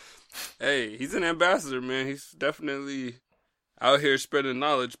 but hey, he's an ambassador, man. He's definitely out here spreading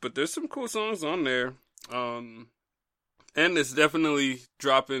knowledge, but there's some cool songs on there. And it's definitely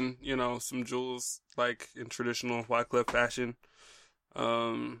dropping, some jewels like in traditional Wyclef fashion.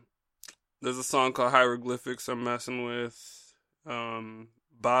 There's a song called Hieroglyphics I'm messing with.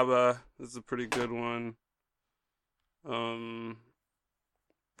 Baba is a pretty good one. But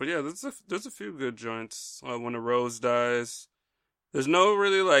yeah, there's a few good joints. When a Rose Dies. There's no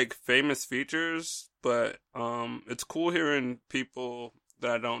really like famous features, but it's cool hearing people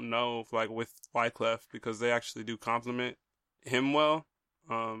that I don't know like with Wyclef because they actually do compliment him well.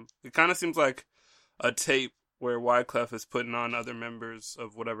 It kind of seems like a tape where Wyclef is putting on other members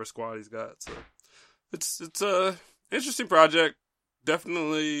of whatever squad he's got. So it's a interesting project.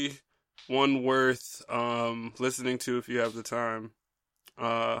 Definitely one worth listening to if you have the time.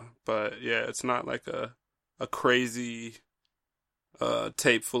 But yeah, it's not like a crazy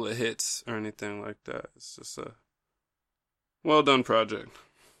tape full of hits or anything like that. It's just a well done project.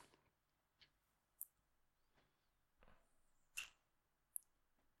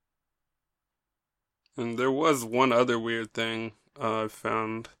 And there was one other weird thing I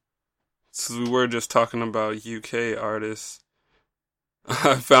found. Since we were just talking about UK artists,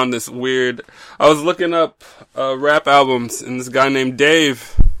 I found this weird. I was looking up rap albums, and this guy named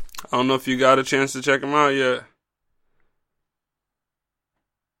Dave. I don't know if you got a chance to check him out yet.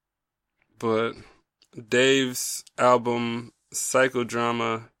 But Dave's album,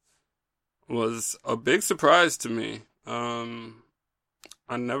 Psychodrama, was a big surprise to me.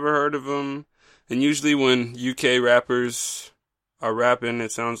 I never heard of him. And usually when UK rappers are rapping,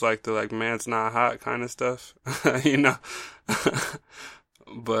 it sounds like the like man's not hot kind of stuff,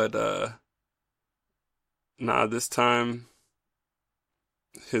 But nah, this time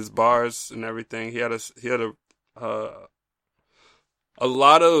his bars and everything, he had a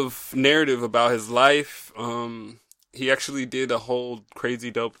lot of narrative about his life. He actually did a whole crazy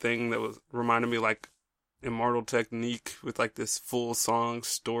dope thing that was reminded me like Immortal Technique with like this full song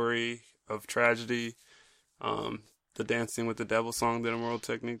story of tragedy. The Dancing with the Devil song that Immortal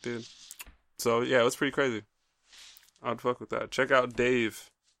Technique did. So yeah, it was pretty crazy. I'd fuck with that. Check out Dave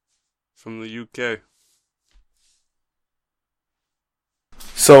from the UK.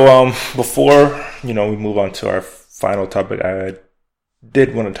 So before we move on to our final topic, I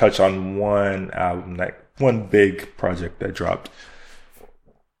did want to touch on one album, like one big project that dropped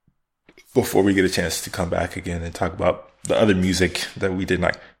before we get a chance to come back again and talk about the other music that we did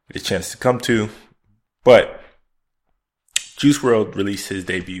not get a chance to come to. But Juice WRLD released his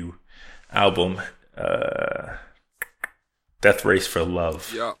debut album, Death Race for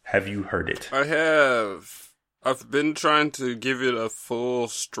Love. Yeah. Have you heard it? I have. I've been trying to give it a full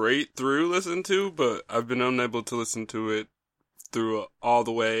straight through listen to, but I've been unable to listen to it through all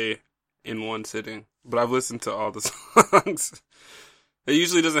the way in one sitting. But I've listened to all the songs. It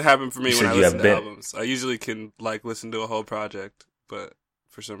usually doesn't happen for me when I listen to albums. I usually can listen to a whole project, but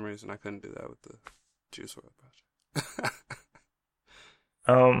for some reason I couldn't do that with the Juice WRLD project.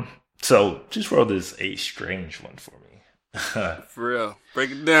 So Juice WRLD is a strange one for me. For real. Break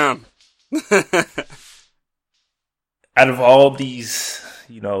it down. Out of all these,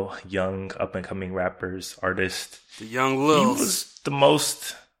 young up-and-coming rappers, artists, the young Lils, he was the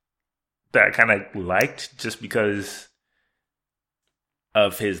most that I kind of liked just because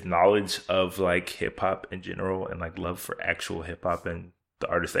of his knowledge of hip-hop in general and love for actual hip-hop and the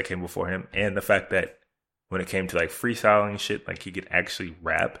artists that came before him, and the fact that when it came to freestyling shit, he could actually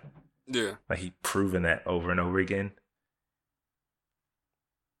rap. Yeah. He'd proven that over and over again.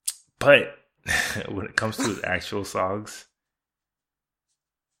 But when it comes to his actual songs,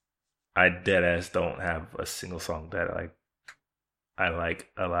 I deadass don't have a single song that I like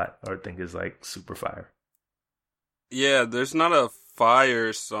a lot or think is super fire. Yeah, there's not a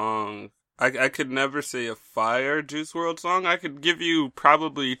fire song. I could never say a fire Juice WRLD song. I could give you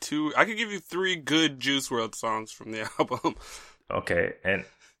probably two. I could give you 3 good Juice WRLD songs from the album. Okay, and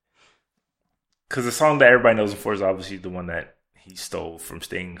because the song that everybody knows him for is obviously the one that he stole from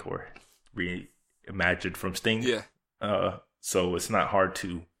Sting or reimagined from Sting. Yeah. So it's not hard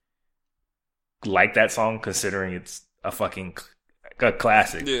to like that song considering it's a fucking a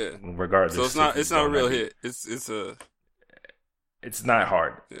classic. Yeah. Regardless. So it's not a real hit. It's not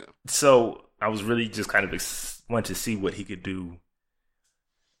hard. Yeah. So I was really just kind of wanted to see what he could do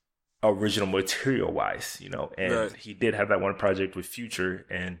original material wise, and right. He did have that one project with Future,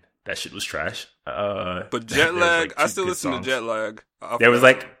 and that shit was trash. But Jet Lag, I still listen to Jet Lag. There was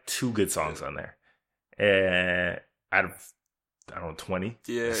 2 good songs on there, and out of 20.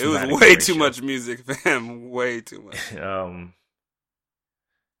 Yeah, it was way too much music, fam. Way too much.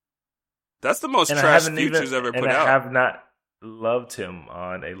 That's the most trash Future's ever put out. I have not loved him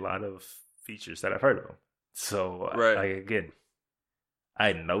on a lot of features that I've heard of him. So, right. Again,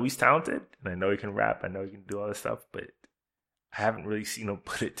 I know he's talented, and I know he can rap, I know he can do all this stuff, but I haven't really seen him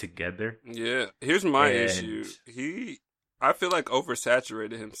put it together. Yeah, here's my issue. I feel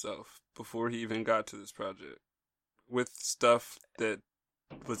oversaturated himself before he even got to this project with stuff that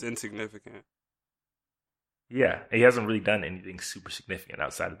was insignificant. Yeah, he hasn't really done anything super significant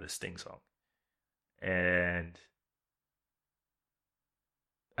outside of the Sting song. And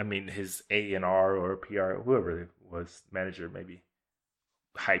I mean, his A&R or PR, whoever it was, manager maybe,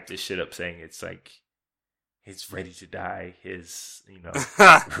 hyped this shit up saying it's he's ready to die, his,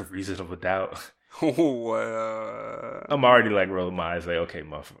 reasonable doubt. Well, I'm already rolling my eyes okay,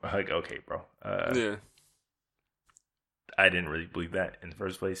 okay, bro. Yeah. I didn't really believe that in the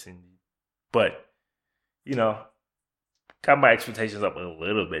first place. But, got my expectations up a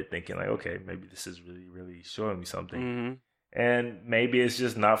little bit, thinking okay, maybe this is really, really showing me something. Mm-hmm. And maybe it's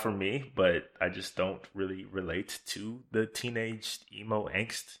just not for me, but I just don't really relate to the teenage emo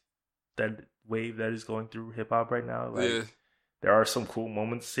angst, that wave that is going through hip hop right now. Yeah. There are some cool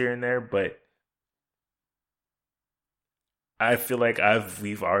moments here and there, but I feel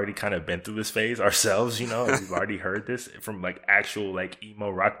we've already kind of been through this phase ourselves, and we've already heard this from actual emo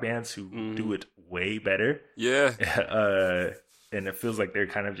rock bands who do it way better. Yeah. And it feels like they're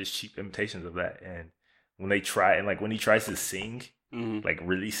kind of just cheap imitations of that. And when they try, and when he tries to sing,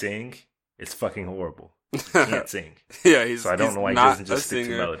 really sing, it's fucking horrible. He can't sing. Yeah, so I don't know why he doesn't just stick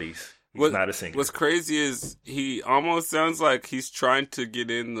to melodies. He's not a singer. What's crazy is he almost sounds like he's trying to get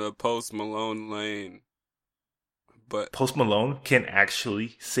in the Post Malone lane. But Post Malone can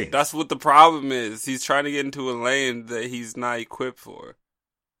actually sing. That's what the problem is. He's trying to get into a lane that he's not equipped for.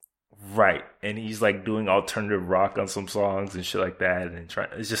 Right. And he's doing alternative rock on some songs and shit like that. And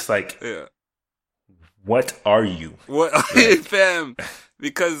it's just yeah. What are you? What are you, fam?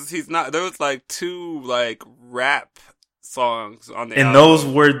 Because he's not. There was 2 rap songs on the and album. those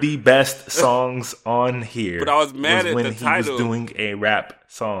were the best songs on here. But I was mad at when the he title. was doing a rap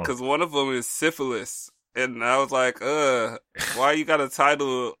song. Because one of them is Syphilis. And I was like, why you gotta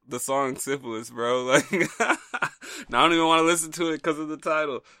title the song Syphilis, bro? Like, I don't even want to listen to it because of the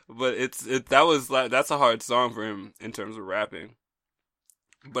title. But that's a hard song for him in terms of rapping.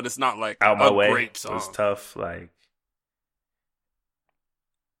 But it's not like Out My a Way great song. was tough, like,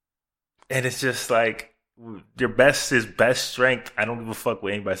 and it's just like his best strength. I don't give a fuck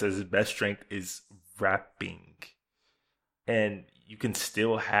what anybody says. His best strength is rapping, and you can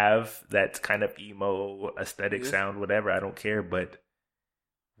still have that kind of emo aesthetic sound, whatever. I don't care, but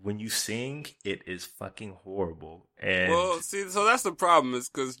when you sing, it is fucking horrible. And well, see, so that's the problem, is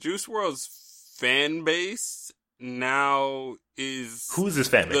because Juice WRLD's fan base now is who's his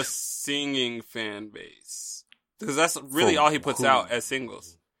fan base? The singing fan base, because that's really all he puts out as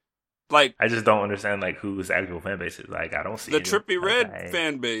singles. Like, I just don't understand like who his actual fan base is. Like, I don't see the Trippie Redd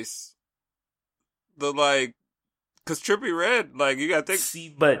fan base. The like. Because Trippie Redd, like, you gotta think.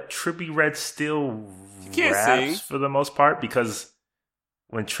 See, but Trippie Redd still can't raps sing. For the most part, because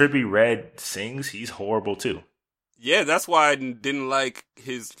when Trippie Redd sings, he's horrible too. Yeah, that's why I didn't like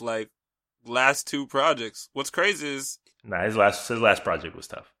his, like, last two projects. What's crazy is... Nah, his last project was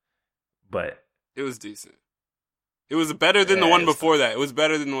tough. But... it was decent. It was better than the one before that. It was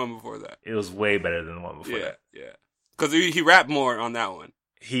better than the one before that. It was way better than the one before that. Yeah. Because he rapped more on that one.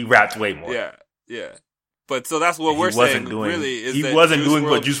 He rapped way more. Yeah. But so that's what we're saying, really. Is he that wasn't doing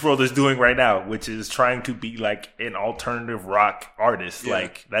what Juice WRLD is doing right now, which is trying to be like an alternative rock artist. Yeah.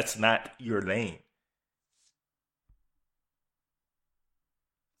 Like, that's not your lane.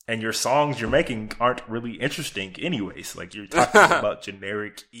 And your songs you're making aren't really interesting anyways. Like, you're talking about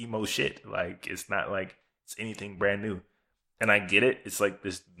generic emo shit. Like, it's not like it's anything brand new. And I get it. It's like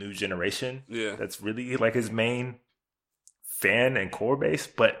this new generation. Yeah. That's really like his main fan and core base.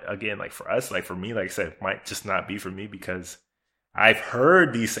 But again, like for us, like for me, like I said, it might just not be for me because I've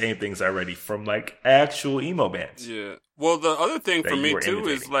heard these same things already from like actual emo bands. Yeah. Well, the other thing for me too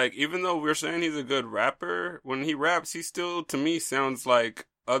is like, even though we're saying he's a good rapper, when he raps, he still, to me, sounds like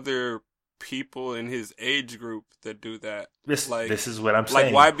other people in his age group that do that. This is what I'm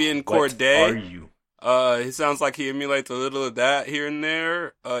saying. Like YB and Cordae. What are you? He sounds like he emulates a little of that here and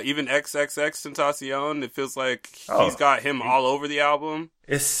there. Even XXXTentacion, it feels like he's got him all over the album.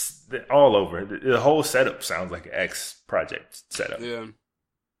 It's all over. The whole setup sounds like an X project setup. Yeah.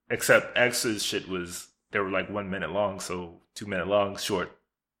 Except X's shit they were like 1 minute long, so 2 minute long, short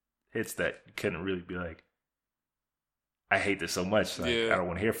hits that you couldn't really be like, I hate this so much. Like, I don't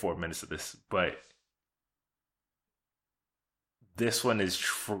want to hear 4 minutes of this. But this one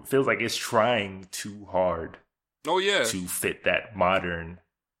feels like it's trying too hard. Oh yeah, to fit that modern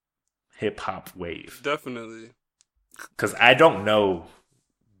hip hop wave. Definitely. Because I don't know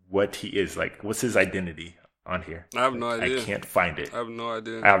what he is like. What's his identity on here? I have no idea. I can't find it. I have no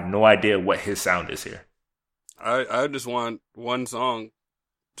idea. I have no idea what his sound is here. I just want one song.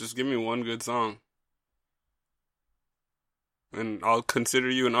 Just give me one good song, and I'll consider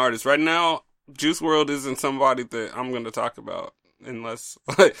you an artist. Right now, Juice WRLD isn't somebody that I'm going to talk about unless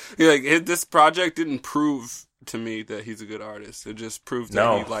this project didn't prove to me that he's a good artist. It just proved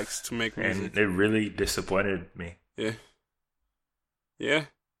that he likes to make music. And it really disappointed me. Yeah.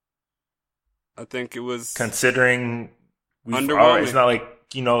 I think it was considering underwhelming. It's not like,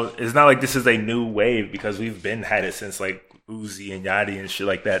 it's not like this is a new wave because we've had it since like Uzi and Yachty and shit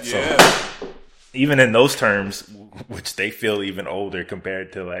like that. Yeah. So even in those terms, which they feel even older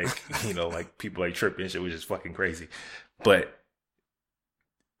compared to like, like people like Trippie and shit, which is fucking crazy. But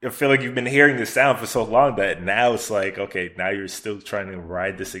I feel like you've been hearing this sound for so long that now it's like, okay, now you're still trying to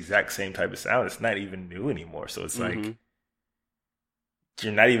ride this exact same type of sound. It's not even new anymore. So it's like,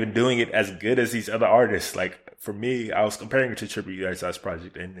 you're not even doing it as good as these other artists. Like for me, I was comparing it to Trippie's last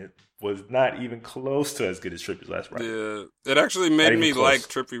project, and it was not even close to as good as Trippie's last project. Yeah, it actually made me like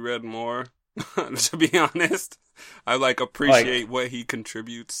Trippie Redd more. To be honest, I appreciate what he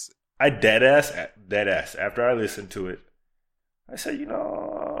contributes. I dead ass. After I listened to it, I said,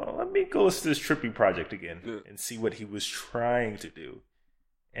 let me go listen to this Trippie project again and see what he was trying to do.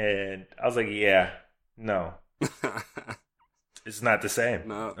 And I was like, no. It's not the same.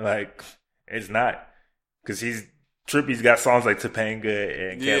 No. Like, it's not. Because Trippie's got songs like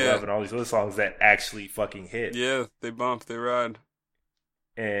Topanga and Can't Love and all these other songs that actually fucking hit. Yeah, they bump, they ride.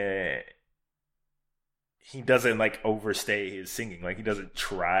 And he doesn't overstay his singing. Like, he doesn't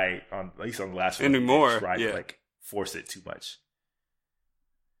try, at least on the last one, anymore. Try to force it too much.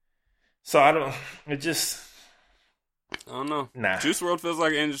 So I don't know. Nah. Juice WRLD feels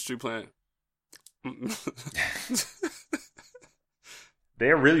like an industry plant.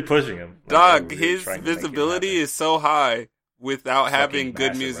 They're really pushing him. Like, Dog, really his visibility is so high without having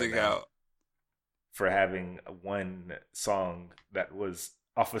good music out. For having one song that was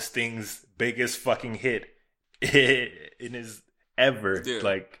off of Sting's biggest fucking hit in his ever. Yeah.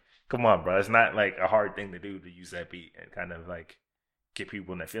 Like, come on, bro. It's not like a hard thing to do to use that beat and kind of like get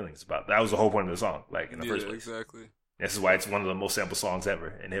people in their feelings about. That was the whole point of the song, like in the first place. Exactly. This is why it's one of the most sampled songs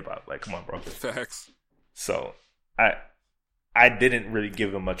ever in hip hop. Like, come on, bro. Facts. So I didn't really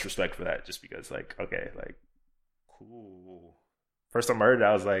give him much respect for that, just because, like, okay, like, cool. First time I heard it,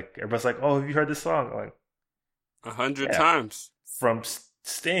 I was like, everybody's like, "Oh, have you heard this song?" I'm like, 100 times from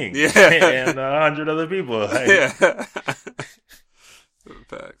Sting, yeah, and 100 other people, like, yeah.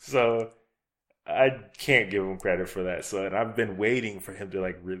 Facts. So I can't give him credit for that. So, and I've been waiting for him to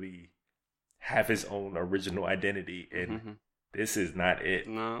like really have his own original identity, and this is not it.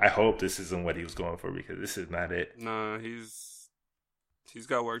 No. I hope this isn't what he was going for, because this is not it. No, he's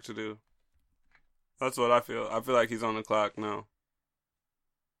got work to do. That's what I feel. I feel like he's on the clock now.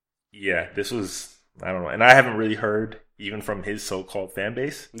 Yeah, this was, I don't know, and I haven't really heard, even from his so-called fan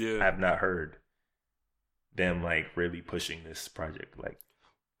base. Yeah, I have not heard them like really pushing this project like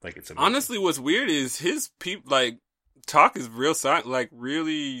it's amazing. Honestly, what's weird is his like talk is real silent, like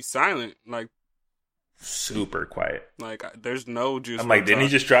really silent, like super quiet. Like there's no juice. I'm like, didn't he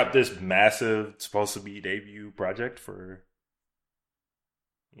just drop this massive, supposed to be debut project for,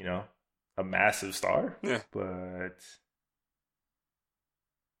 you know, a massive star? Yeah, but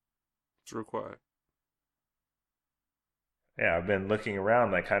it's real quiet. Yeah, I've been looking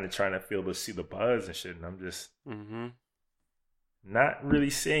around, like, kind of trying to see the buzz and shit, and I'm just not really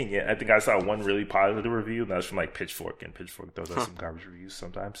seeing it. I think I saw one really positive review, and that was from, like, Pitchfork, and Pitchfork throws out some garbage reviews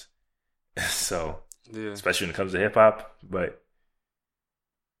sometimes. So, yeah, especially when it comes to hip-hop. But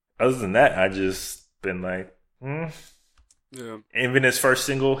other than that, I just been like, Yeah. Even his first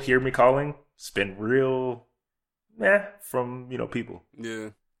single, Hear Me Calling, it's been real from, people. Yeah.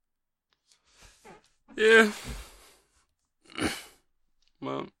 Yeah.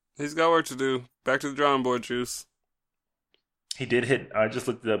 Well, he's got work to do. Back to the drawing board, Juice. He did hit, I just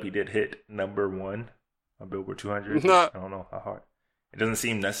looked it up, he did hit number 1 on Billboard 200. I don't know how hard. It doesn't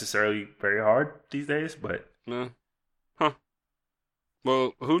seem necessarily very hard these days, but. Yeah. Huh.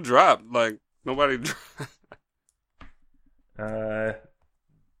 Well, who dropped? Like, nobody dropped.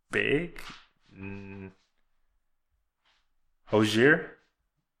 Big? Hozier?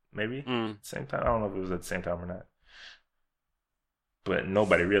 Maybe? Same time? I don't know if it was at the same time or not. But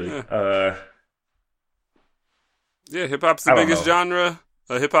nobody really. Yeah, hip-hop's the biggest genre.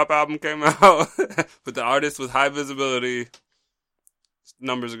 A hip-hop album came out with the artist with high visibility.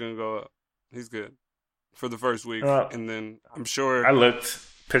 Numbers are going to go up. He's good for the first week. And then I'm sure... I looked.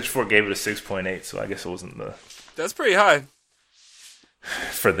 Pitchfork gave it a 6.8, so I guess it wasn't the... That's pretty high.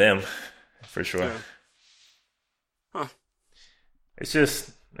 For them, for sure. Yeah. Huh. It's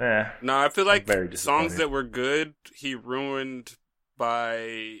just... No, I feel like songs that were good, he ruined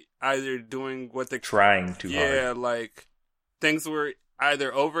by either doing what they... Trying too hard. Yeah, like, things were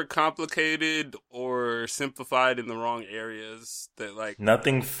either overcomplicated or simplified in the wrong areas. That, like...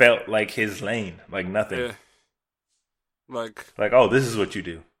 Nothing felt like his lane. Like, nothing. Yeah. Like, oh, this is what you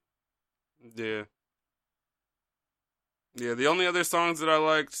do. Yeah. Yeah, the only other songs that I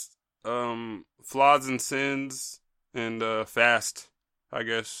liked, Flaws and Sins and Fast, I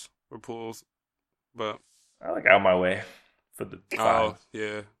guess, were pulls. But I like Out My Way for the vibe. Oh,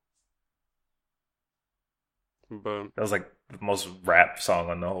 yeah. But that was like the most rap song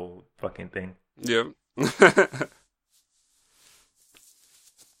on the whole fucking thing. Yep.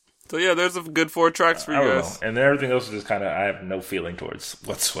 So yeah, there's a good 4 tracks for you guys. Know. And everything else is just kind of, I have no feeling towards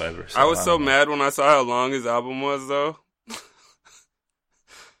whatsoever. So I was so mad when I saw how long his album was, though.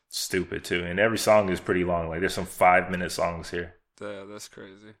 Stupid, too. And every song is pretty long. Like, there's some 5-minute songs here. Yeah, that's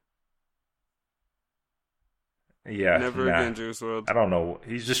crazy. Yeah. Never again, Juice WRLD. I don't know.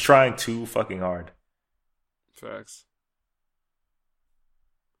 He's just trying too fucking hard. Facts.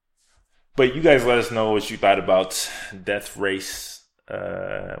 But you guys let us know what you thought about Death Race.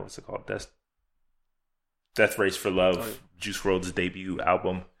 What's it called? Death Race for Love, Juice WRLD's debut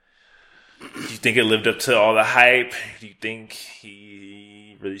album. Do you think it lived up to all the hype? Do you think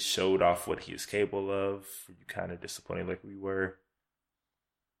he really showed off what he is capable of? Were you kind of disappointed like we were?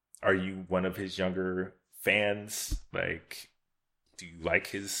 Are you one of his younger fans? Like, do you like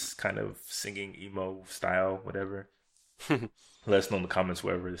his kind of singing emo style, whatever? Let us know in the comments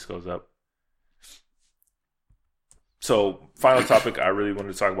wherever this goes up. So, final topic I really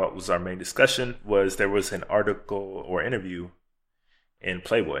wanted to talk about was our main discussion, was there was an article or interview in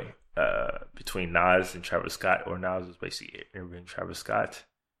Playboy between Nas and Travis Scott, or Nas was basically interviewing Travis Scott.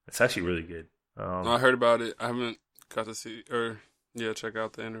 It's actually really good. I heard about it. I haven't got to see check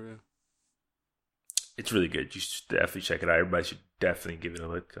out the interview. It's really good. You should definitely check it out. Everybody should definitely give it a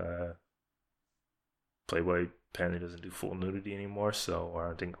look. Playboy apparently doesn't do full nudity anymore, or I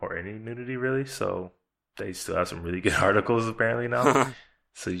don't think, or any nudity really. So they still have some really good articles apparently now.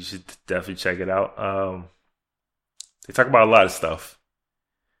 So you should definitely check it out. They talk about a lot of stuff.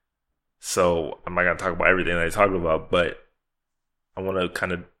 So I'm not gonna talk about everything they talk about, but I want to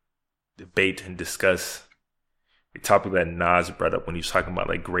kind of debate and discuss a topic that Nas brought up when he was talking about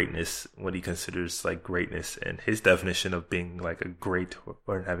like greatness, what he considers like greatness, and his definition of being like a great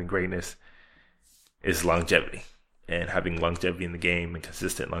or having greatness is longevity, and having longevity in the game and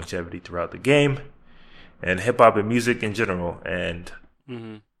consistent longevity throughout the game, and hip hop and music in general, and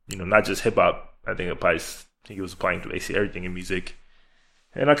not just hip hop. I think he was applying to basically everything in music,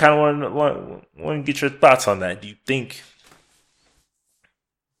 and I kind of want to get your thoughts on that. Do you think,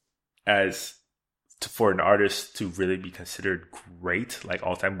 for an artist to really be considered great, like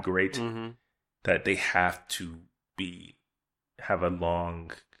all-time great, that they have to have a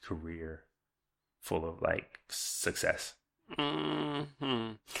long career full of like success?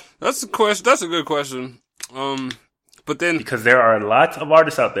 That's a question. That's a good question. But then, because there are lots of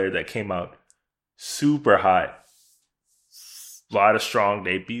artists out there that came out super hot, a lot of strong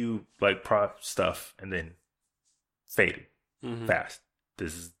debut like prop stuff, and then faded fast.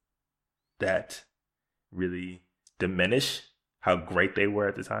 Does that really diminish how great they were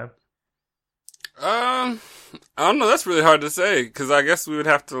at the time? I don't know. That's really hard to say, because I guess we would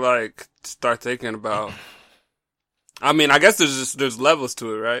have to like start thinking about. I mean, I guess there's levels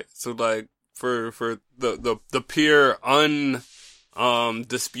to it, right? So like for the pure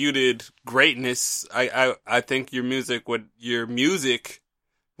disputed greatness, I think your music would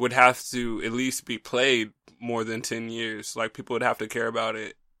have to at least be played more than 10 years. Like people would have to care about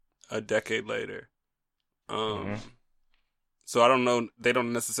it a decade later. So I don't know. They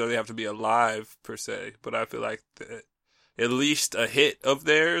don't necessarily have to be alive per se, but I feel like at least a hit of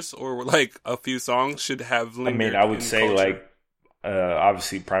theirs or like a few songs should have lingered. I mean, I would say culture. like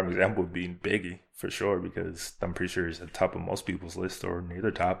obviously prime example would be Biggie for sure, because I'm pretty sure he's at the top of most people's list or near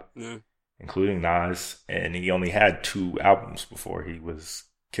the top, including Nas, and he only had 2 albums before he was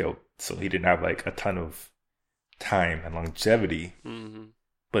killed, so he didn't have like a ton of time and longevity.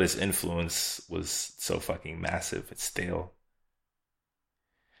 But his influence was so fucking massive, it's stale.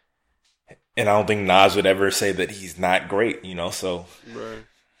 And I don't think Nas would ever say that he's not great, so right.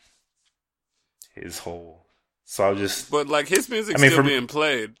 His whole... So I'll just... But like his music's still being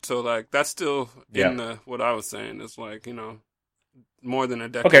played, so like that's still in what I was saying. It's like, more than a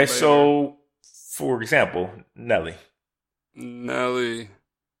decade Okay, later. so for example, Nelly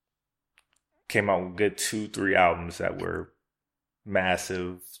came out with good 2-3 albums that were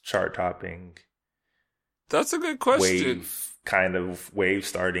massive, chart-topping. That's a good question. Wave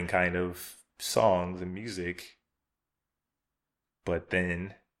starting kind of songs and music. But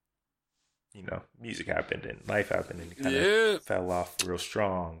then, music happened and life happened and it kind of fell off real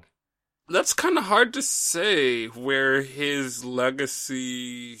strong. That's kind of hard to say where his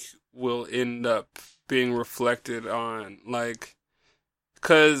legacy will end up being reflected on. Like,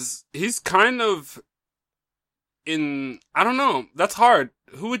 because he's kind of I don't know. That's hard.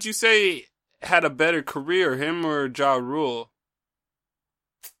 Who would you say had a better career, him or Ja Rule?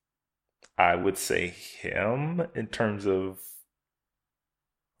 I would say him in terms of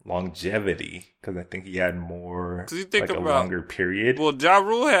longevity, because I think he had more, a longer period. Well, Ja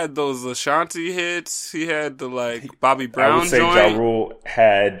Rule had those Ashanti hits. He had the Bobby Brown I would say joint. Ja Rule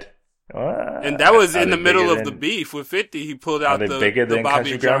had, and that was in the middle of the beef with 50. He pulled out the bigger than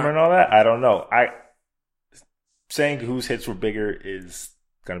Bobby Country Grammar and all that. I don't know. Saying whose hits were bigger is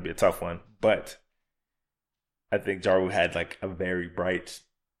going to be a tough one, but I think Ja Rule had like a very bright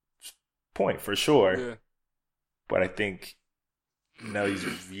point for sure. Yeah. But I think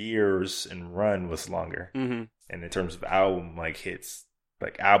Nelly's years and run was longer. And in terms of album hits,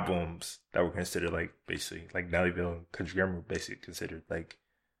 like albums that were considered like basically like Nellyville and Country Grammar were basically considered like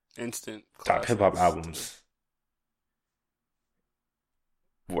instant top hip hop albums.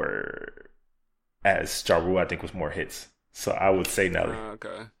 As Ja Rule, I think, was more hits. So I would say Nelly.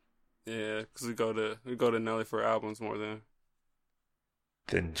 Okay. Yeah, because we go to Nelly for albums more than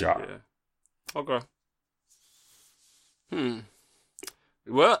Ja. Yeah. Okay.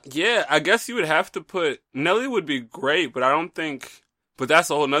 Well, yeah, I guess you would have to put Nelly would be great, but I don't think. But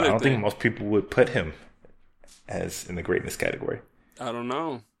that's a whole nother thing. I don't think most people would put him as in the greatness category. I don't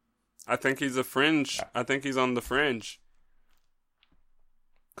know. I think he's a fringe. I think he's on the fringe.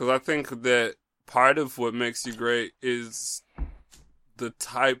 Because I think that part of what makes you great is the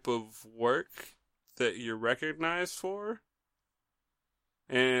type of work that you're recognized for.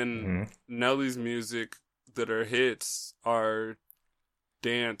 And Mm-hmm. Nelly's music that are hits are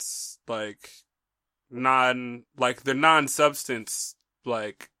dance, they're non-substance,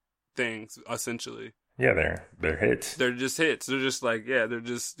 things, essentially. Yeah, they're hits. They're just hits. They're just they're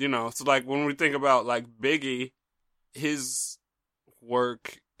just, so when we think about Biggie, his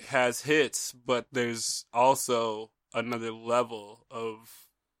work has hits, but there's also another level of,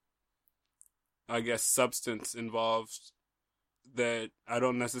 I guess, substance involved that I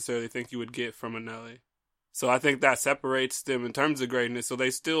don't necessarily think you would get from a Nelly. So I think that separates them in terms of greatness. So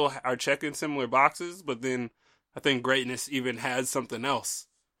they still are checking similar boxes, but then I think greatness even has something else.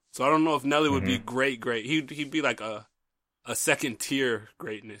 So I don't know if Nelly would be great. He'd be like a second tier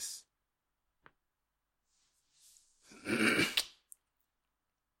greatness.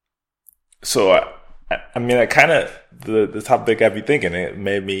 So I mean, I kind of the topic got me thinking. It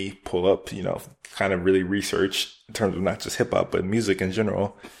made me pull up, kind of really research in terms of not just hip hop but music in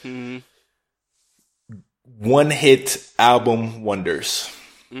general. Mm-hmm. One hit album wonders,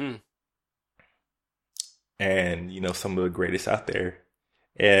 and some of the greatest out there,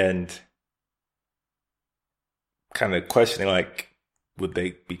 and kind of questioning would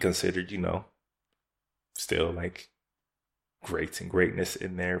they be considered, still greats and greatness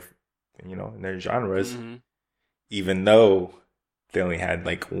in their in their genres, even though they only had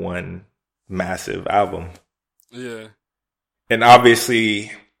one massive album. Yeah. And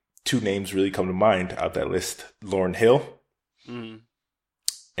obviously, two names really come to mind out that list: Lauryn Hill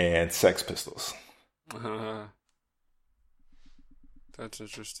and Sex Pistols. That's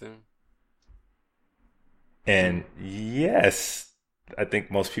interesting. And yes, I think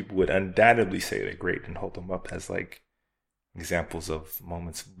most people would undoubtedly say they're great and hold them up as examples of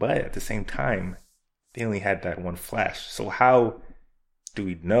moments. But at the same time, they only had that one flash. So how do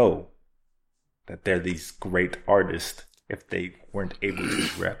we know that they're these great artists if they weren't able to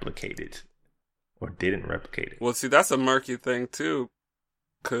replicate it or didn't replicate it? Well, see, that's a murky thing too.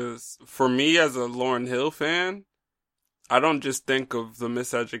 Because for me as a Lauryn Hill fan, I don't just think of the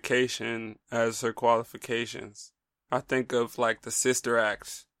Miseducation as her qualifications. I think of the Sister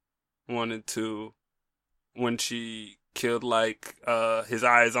Act when she killed his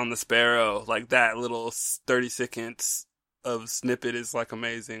eyes on the sparrow, that little 30 seconds of snippet is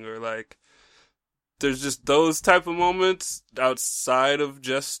amazing, or there's just those type of moments outside of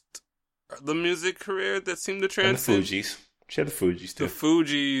just the music career that seem to transcend. And the Fugees. She had the Fugees too. The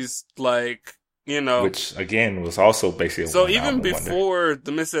Fugees, which again was also basically so even before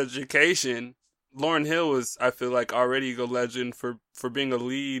the Miseducation, Lauryn Hill was, I feel already a legend for being a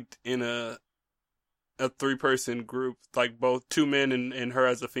lead in a 3-person group, both 2 men and her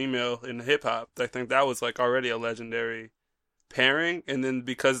as a female in hip hop. I think that was already a legendary pairing. And then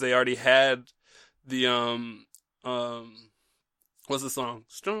because they already had the what's the song?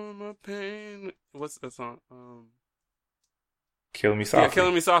 Storm of Pain. What's that song? Killing Me Softly. Yeah,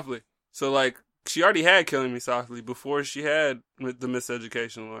 Killing Me Softly. So she already had Killing Me Softly before she had the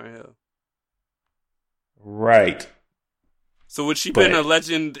Miseducation, Lauryn Hill. Right. So would she been a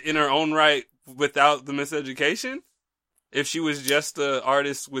legend in her own right without the Miseducation? If she was just the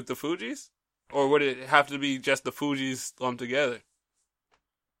artist with the Fugees? Or would it have to be just the Fugees lumped together?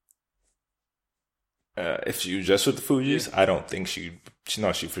 If she was just with the Fugees, I don't think she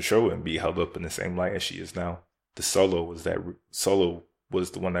for sure wouldn't be held up in the same light as she is now. The Solo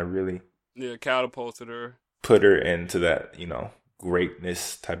was the one that really catapulted her, put her into that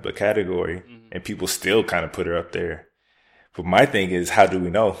greatness type of category, and people still kind of put her up there. But my thing is, how do we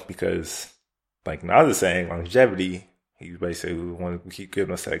know? Because Nas is saying, longevity. He basically want to keep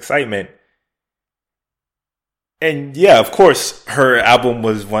giving us that excitement. And yeah, of course, her album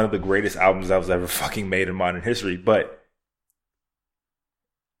was one of the greatest albums that was ever fucking made in modern history. But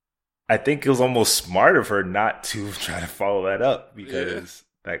I think it was almost smart of her not to try to follow that up, because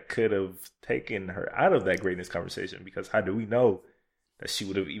that could have taken her out of that greatness conversation. Because how do we know that she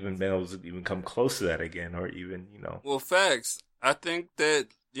would have even been able to even come close to that again, or even, Well, facts. I think that,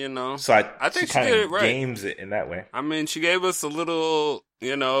 So I think she did it right. Games it in that way. I mean, she gave us a little,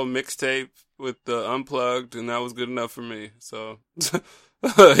 mixtape with the Unplugged, and that was good enough for me. So, 4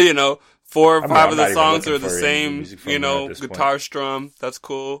 or 5 of the songs are the same, guitar strum. That's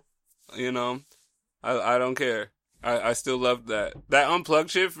cool. I don't care. I still love that. That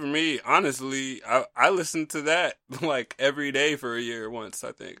Unplugged shit for me, honestly, I listened to that every day for a year once,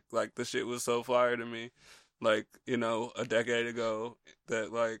 I think. The shit was so fire to me. A decade ago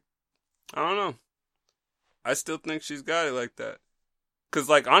that I don't know. I still think she's got it like that. Because,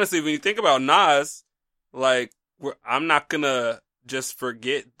 like, honestly, when you think about Nas, like, I'm not gonna just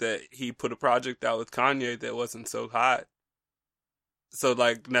forget that he put a project out with Kanye that wasn't so hot. So,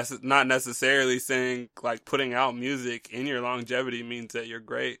 like, not necessarily saying, like, putting out music in your longevity means that you're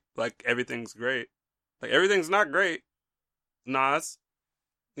great. Like, everything's great. Like, everything's not great, Nas.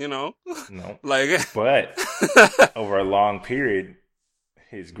 You know? No. Like, but over a long period,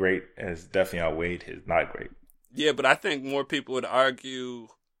 his great has definitely outweighed his not great. Yeah, but I think more people would argue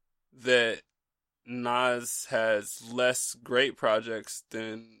that Nas has less great projects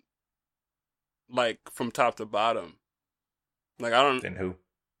than, like, from top to bottom. Like, Than who?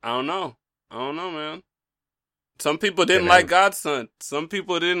 I don't know, man. Some people didn't like Godson. Some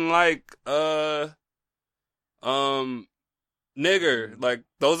people didn't like, Nigger. Like,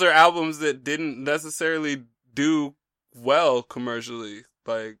 those are albums that didn't necessarily do well commercially.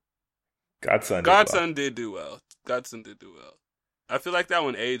 Like, Godson did do well. Godson did do well. I feel like that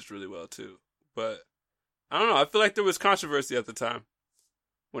one aged really well too. But I don't know. I feel like there was controversy at the time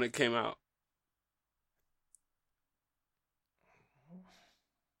when it came out.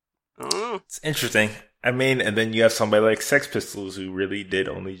 I don't know. It's interesting. I mean, and then you have somebody like Sex Pistols who really did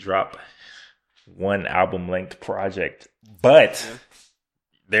only drop one album-length project, but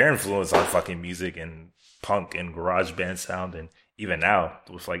their influence on fucking music and punk and garage band sound, and even now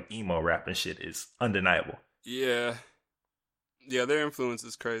with like emo rap and shit, is undeniable. Yeah, their influence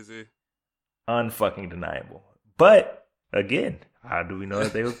is crazy, unfucking deniable. But again, how do we know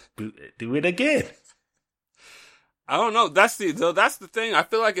that they will do it again? I don't know. That's the thing. I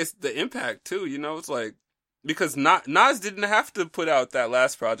feel like it's the impact too. You know, it's like, because Nas didn't have to put out that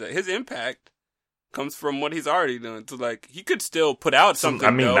last project. His impact comes from what he's already doing. So, like, he could still put out something.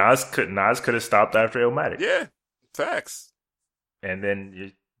 I mean, Nas could have stopped after Illmatic. Yeah, facts. And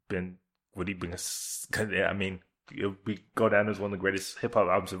then would he been? I mean, we go down as one of the greatest hip hop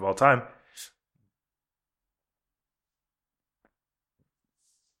albums of all time.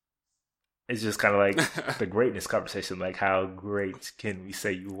 It's just kind of like the greatness conversation. Like, how great can we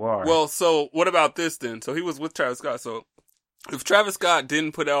say you are? Well, so what about this then? So he was with Travis Scott. So if Travis Scott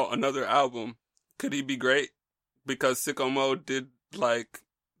didn't put out another album, could he be great? Because Sicko Mode did, like,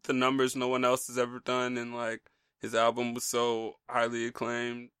 the numbers no one else has ever done, and, like, his album was so highly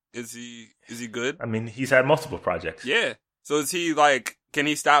acclaimed. Is he good? I mean, he's had multiple projects. Yeah. So is he, like, can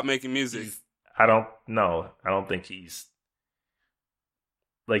he stop making music? I don't know. I don't think he's,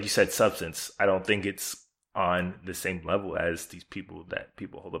 like you said, substance. I don't think it's on the same level as these people that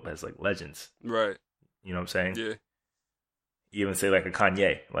people hold up as, like, legends. Right. You know what I'm saying? Yeah. You even say, like, a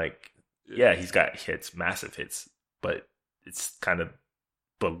Kanye. Like, yeah, he's got hits, massive hits, but it's kind of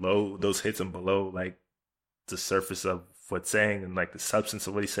below those hits and below, like, the surface of what's saying and, like, the substance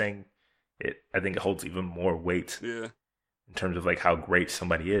of what he's saying. I think it holds even more weight. Yeah. In terms of, like, how great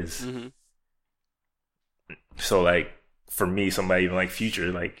somebody is. Mm-hmm. So, like, for me, somebody even like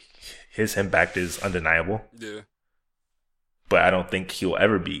Future, like, his impact is undeniable. Yeah. But I don't think he'll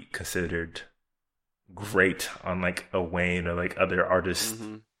ever be considered great on, like, a Wayne or, like, other artists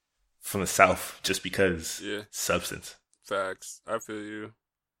from the South just because substance. Facts. I feel you.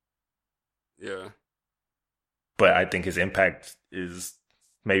 Yeah. But I think his impact is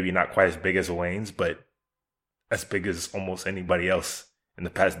maybe not quite as big as Wayne's, but as big as almost anybody else in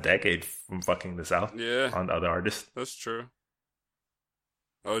the past decade from fucking the South. Yeah. On the other artists. That's true.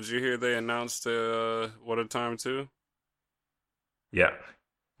 Oh, did you hear they announced What a Time 2? Yeah.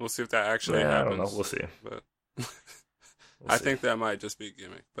 We'll see if that actually happens. I don't know. We'll see. But I think that might just be a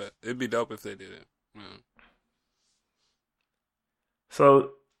gimmick, but it'd be dope if they did it. Yeah.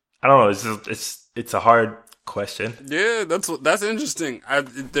 So, I don't know. It's a hard question. Yeah, that's interesting.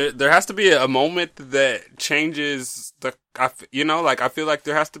 There has to be a moment that changes I feel like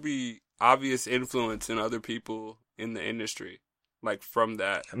there has to be obvious influence in other people in the industry, like, from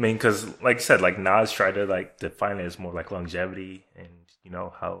that. I mean, because, like you said, like, Nas tried to, like, define it as more like longevity and, you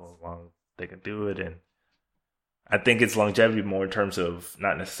know, how long they can do it. And I think it's longevity more in terms of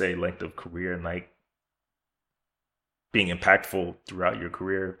not necessarily length of career and, like, being impactful throughout your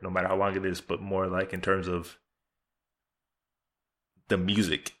career, no matter how long it is, but more like in terms of the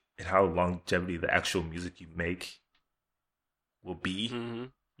music and how longevity the actual music you make will be,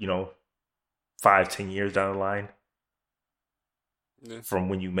 you know, 5-10 years down the line from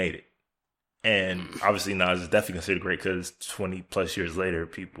when you made it. And obviously Nas is definitely considered great because 20 plus years later,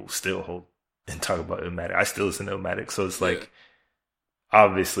 people still hold and talk about Illmatic. I still listen to Illmatic. So it's like,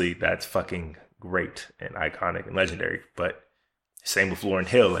 obviously that's fucking great and iconic and legendary. But same with Lauryn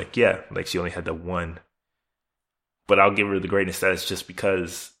Hill. Like, yeah, like, she only had the one. But I'll give her the greatness status just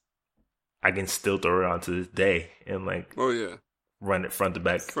because I can still throw her on to this day. And, like, oh yeah, run it front to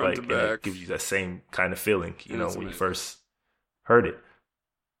back, Front to and back. it gives you that same kind of feeling, you know, It's when you amazing. first heard it.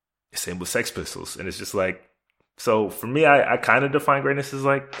 Same with Sex Pistols, and it's just like, so for me, I kind of define greatness as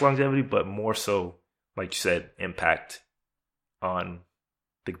like longevity, but more so, like you said, impact on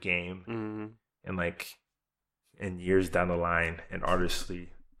the game Mm-hmm. and like in years down the line and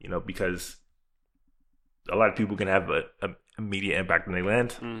artistry, you know, because a lot of people can have a immediate impact when they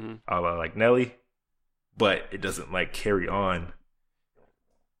land, Mm-hmm. a la like Nelly, but it doesn't like carry on.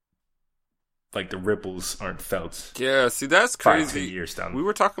 Like the ripples aren't felt Yeah, see, that's 5-10 crazy. years down. We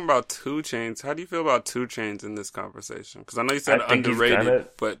were talking about 2 Chainz. How do you feel about 2 Chainz in this conversation? Because I know you said I think he's underrated, kinda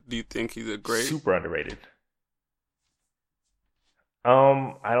but do you think he's a great? super underrated.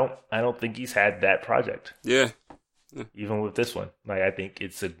 I don't think he's had that project. Yeah. Even with this one. Like I think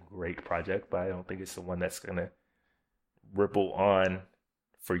it's a great project, but I don't think it's the one that's gonna ripple on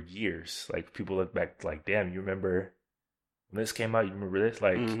for years. Like people look back like, damn, you remember when this came out, you remember this?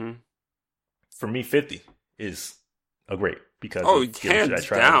 Like Mm-hmm. for me, 50 is a great because Oh, of Give It a hands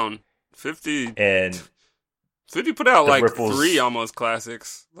Try. down. 50 And 50 put out the like ripples- 3 almost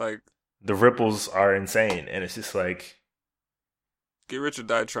classics. Like the ripples are insane, and it's just like Get Rich or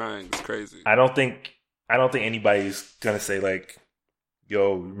Die Trying is crazy. I don't think anybody's gonna say like,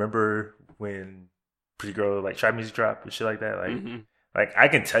 yo, remember when Pretty Girl like Trap Music dropped and shit like that? Like Mm-hmm. like I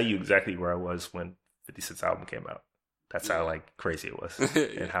can tell you exactly where I was when 50 Cent's album came out. That's Yeah. how like crazy it was.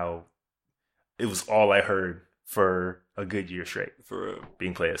 Yeah. And how it was all I heard for a good year straight, For real.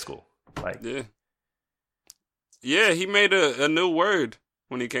 being played at school. Like Yeah. Yeah, he made a new word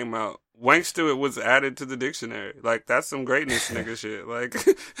when he came out. Wankster was added to the dictionary. Like, that's some greatness nigga shit. Like,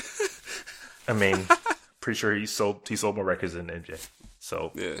 I mean, pretty sure he sold more records than MJ.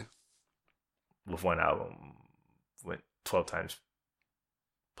 So yeah. with one album went 12 times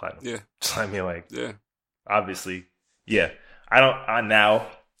platinum. Yeah. So I mean like Yeah. obviously, yeah.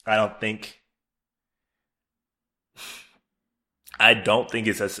 I don't think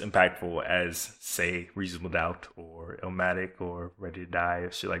it's as impactful as say Reasonable Doubt or Illmatic or Ready to Die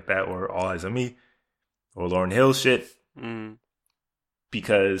or shit like that, or All Eyes on Me or Lauryn Hill shit, Mm.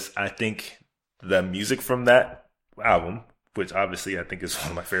 because I think the music from that album, which obviously I think is one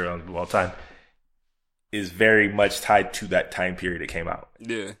of my favorite albums of all time, is very much tied to that time period it came out.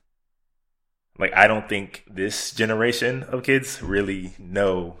 Yeah. Like I don't think this generation of kids really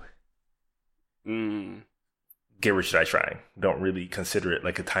know Mm. Get Rich or Die Trying. Don't really consider it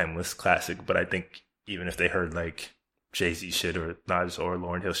like a timeless classic, but I think even if they heard like Jay-Z shit or Nas or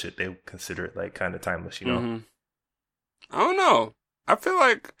Lauryn Hill shit, they would consider it like kind of timeless, you know? Mhm. I don't know. I feel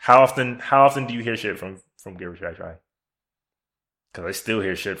like How often do you hear shit from Get Rich or Die Trying? Because I still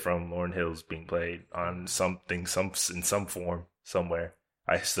hear shit from Lauryn Hill's being played on something, in some form, somewhere.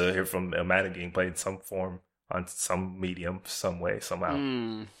 I still hear from Illmatic being played in some form, on some medium, some way,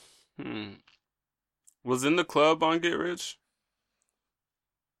 somehow. Was In the Club on Get Rich?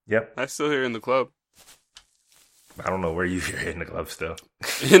 Yep. I still hear In the Club. I don't know where you hear it in the club still.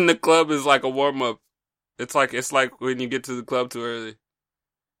 In the Club is like a warm up. It's like when you get to the club too early.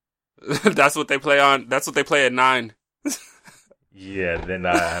 That's what they play on. That's what they play at 9. Yeah, then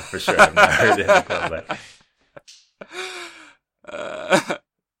for sure I've not heard it in the club. Like.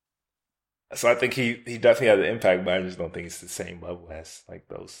 So I think he definitely had an impact, but I just don't think it's the same level as like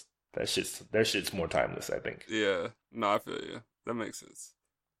those. Their shit's more timeless, I think. Yeah. No, I feel you. That makes sense.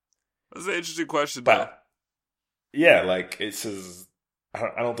 That's an interesting question, though. But yeah, like it's just,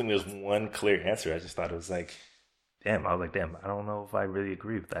 I don't think there's one clear answer. I just thought it was like, damn. I was like, damn. I don't know if I really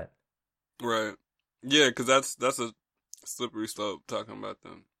agree with that. Right. Yeah, because that's a slippery slope talking about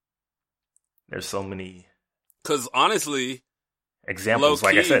them. There's so many Because honestly, examples.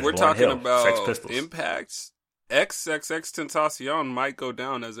 low-key, Like I said, we're Lauryn talking Hill, about Sex Pistols. impacts. XXXTentacion might go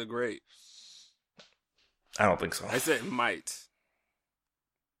down as a great. I don't think so. I said might.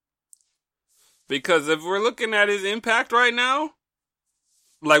 Because if we're looking at his impact right now,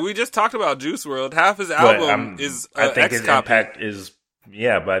 like we just talked about Juice WRLD, half his album is I think his X-copy. impact is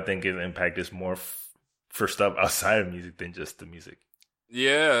but I think his impact is more for stuff outside of music than just the music.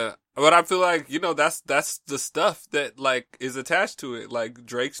 Yeah, but I feel like, that's the stuff that like is attached to it. Like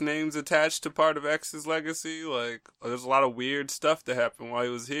Drake's name's attached to part of X's legacy. Like there's a lot of weird stuff that happened while he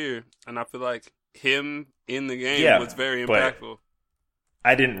was here, and I feel like him in the game was very but impactful.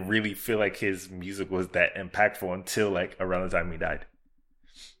 I didn't really feel like his music was that impactful until like around the time he died.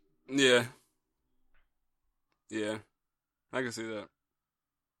 Yeah, I can see that.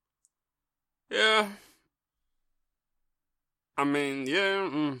 Yeah. I mean,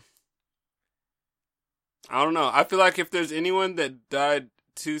 yeah. I don't know. I feel like if there's anyone that died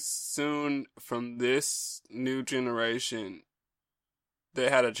too soon from this new generation,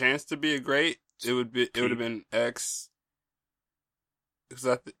 that had a chance to be a great, it would have been X.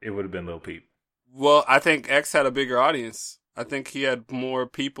 It would have been Lil Peep. Well, I think X had a bigger audience. I think he had more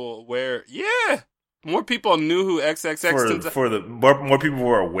people aware. Yeah, more people knew who XXX. More people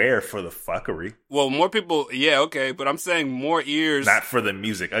were aware for the fuckery. Well, more people. Yeah, okay, but I'm saying more ears, not for the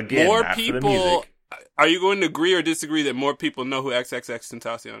music. Again, more not people. For the music. Are you going to agree or disagree that more people know who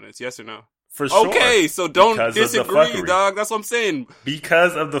XXXTentacion is? Yes or no? For sure. Okay, so don't disagree, dog. That's what I'm saying.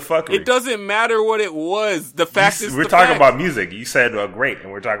 Because of the fuckery. It doesn't matter what it was. The fact is, we're talking about music. You said great,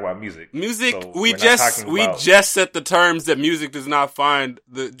 and we're talking about music. Music. So we just set the terms that music does not find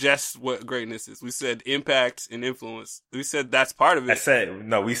what greatness is. We said impact and influence. We said that's part of it.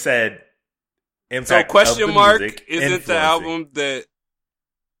 We said impact. So question mark isn't the album that.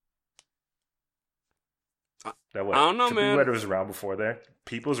 That what? I don't know, Trippie man. Redd was around before then.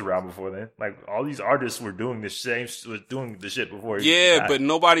 People's around before then. Like all these artists were doing the shit before. Yeah, died. But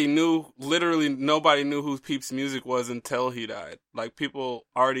nobody knew. Literally, nobody knew who Peep's music was until he died. Like people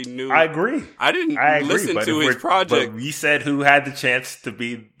already knew. I agree. I didn't listen to his project. But we said who had the chance to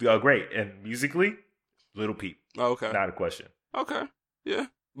be great, and musically, Lil Peep. Oh, okay, not a question. Okay, yeah,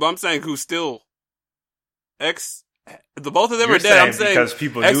 but I'm saying who still X. The both of them are dead. I'm saying because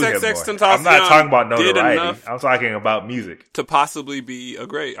people knew him more. Tentacion I'm not talking about notoriety. I'm talking about music to possibly be a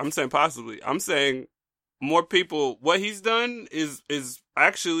great. I'm saying possibly. I'm saying more people. What he's done is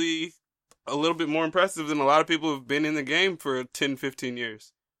actually a little bit more impressive than a lot of people who've been in the game for 10, 15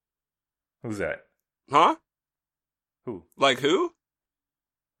 years. Who's that? Huh? Who? Like who?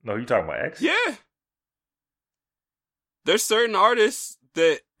 No, you talking about X? Yeah. There's certain artists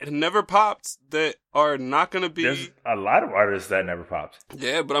that never popped that are not going to be... There's a lot of artists that never popped.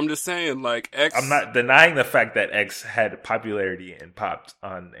 Yeah, but I'm just saying, like, X... I'm not denying the fact that X had popularity and popped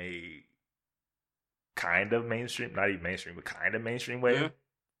on a kind of mainstream, not even mainstream, but kind of mainstream way. Yeah.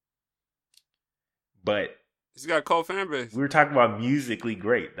 But... he's got a cult fan base. We were talking about musically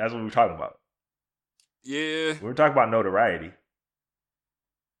great. That's what we were talking about. Yeah. We were talking about notoriety.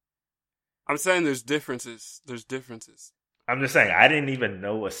 I'm saying there's differences. I'm just saying, I didn't even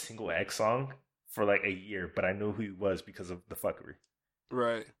know a single X song for like a year, but I knew who he was because of the fuckery.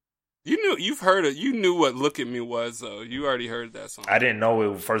 Right. You've heard it. You knew what Look At Me was, though. You already heard that song. I didn't know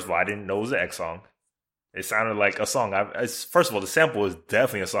it. First of all, I didn't know it was an X song. It sounded like a song. First of all, the sample is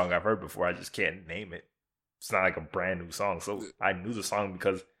definitely a song I've heard before. I just can't name it. It's not like a brand new song. So I knew the song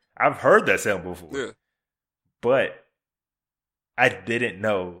because I've heard that sample before. Yeah. But I didn't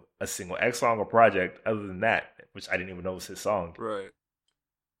know a single X song or project other than that, which I didn't even know was his song. Right.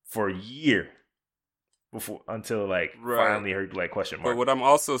 For a year until finally heard question mark. But what I'm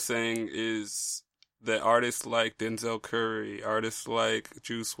also saying is that artists like Denzel Curry, artists like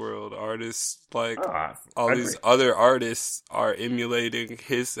Juice WRLD, artists like all these other artists are emulating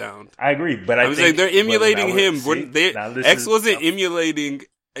his sound. I agree, but I'm saying they're emulating him. X wasn't emulating,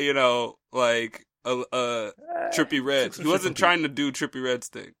 like a Trippie Redd. He wasn't trying to do Trippie Redd's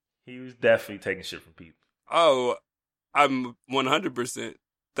thing. He was definitely taking shit from people. Oh, I'm 100%.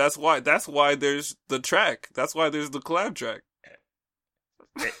 That's why there's the track. That's why there's the collab track.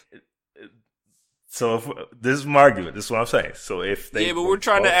 So this is my argument. This is what I'm saying. So if they but we're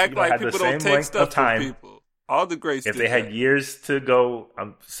trying to act like people don't take stuff from people. All the greats. If they had years to go,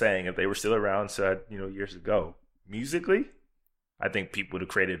 I'm saying if they were still around, so had, years to go, musically, I think people would have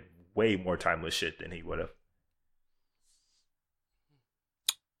created way more timeless shit than he would have.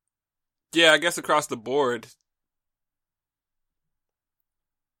 Yeah, I guess across the board.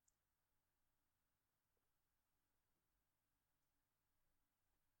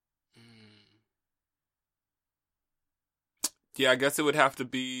 Yeah, I guess it would have to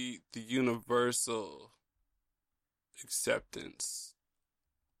be the universal acceptance.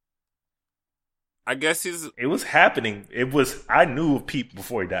 I guess it was happening. I knew of Peep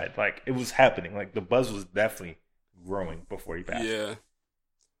before he died. Like, it was happening. Like, the buzz was definitely growing before he passed. Yeah.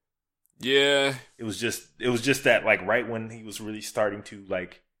 Yeah. It was just that, like, right when he was really starting to,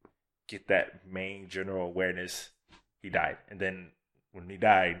 like, get that main general awareness, he died. And then when he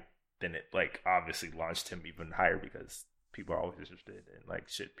died, then it, like, obviously launched him even higher because people are always interested in, like,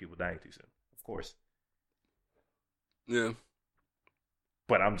 people dying too soon. Of course. Yeah.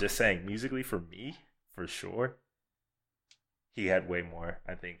 But I'm just saying, musically, for me, for sure, he had way more,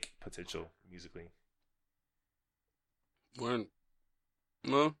 I think, potential musically.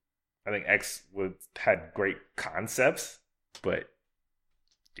 No. I think X had great concepts, but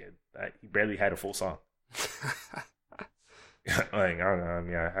he barely had a full song. Like, I don't know. I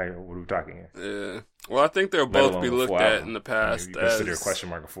mean, what are we talking here? Yeah. Well, I think they'll both be looked at in the past. You consider a question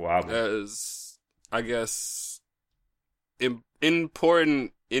mark a full album. As, I guess,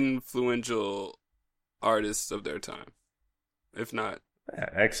 important, influential artists of their time. If not, Yeah,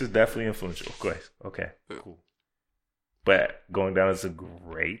 X is definitely influential. Okay, cool. But going down as a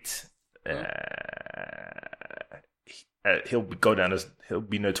great, he'll go down as he'll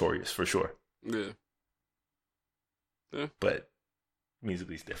be notorious for sure. Yeah. But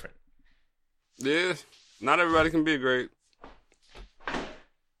musically, it's different. Yeah, not everybody can be a great.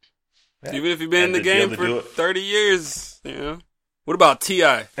 Yeah. Even if you've been in the game for 30 years, you know. What about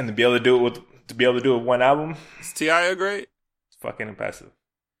T.I.? And to be able to do it with one album, is T.I. a great? It's fucking impressive.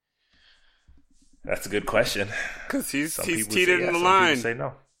 That's a good question. Because he's teetered in the line. Some people say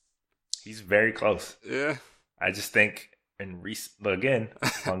no. He's very close. Yeah. I just think again,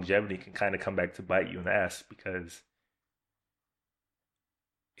 longevity can kind of come back to bite you in the ass because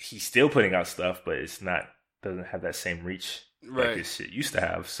he's still putting out stuff, but doesn't have that same reach like his shit used to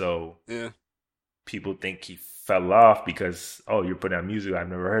have. So yeah, people think he fell off because you're putting out music I've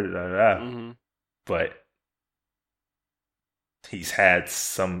never heard of. Mm-hmm. But he's had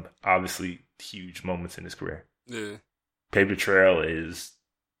some obviously huge moments in his career. Yeah, Paper Trail's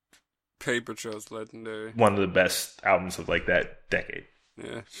legendary. One of the best albums of like that decade.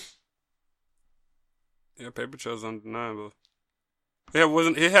 Yeah. Yeah, Paper Trail's undeniable. Yeah,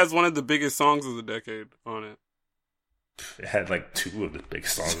 it has one of the biggest songs of the decade on it. It had like two of the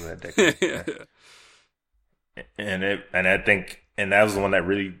biggest songs of that decade. Yeah. And I think that was the one that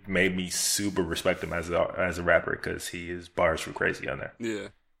really made me super respect him as a rapper because his bars were crazy on there. Yeah.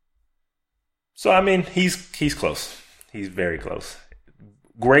 So I mean, he's close. He's very close.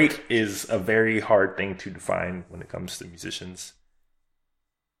 Great is a very hard thing to define when it comes to musicians.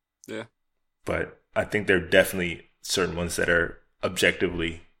 Yeah. But I think there are definitely certain ones that are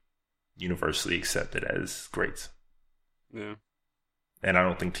objectively, universally accepted as greats. Yeah. And I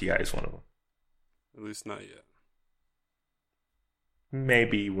don't think T.I. is one of them. At least not yet.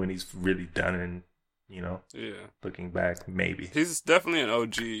 Maybe when he's really done and, looking back, maybe. He's definitely an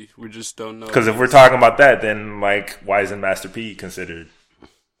OG. We just don't know. Because if we're talking about that, then, like, why isn't Master P considered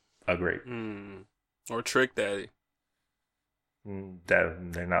a great? Or Trick Daddy.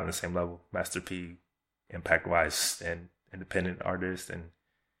 That they're not on the same level. Master P, impact-wise, and independent artist, and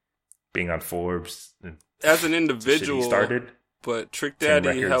being on Forbes. And as an individual, he started. But Trick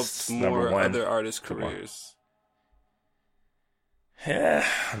Daddy helped more other artists' careers. Yeah,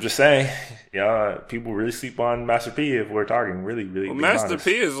 I'm just saying. Yeah, people really sleep on Master P if we're talking really, really. Well, Master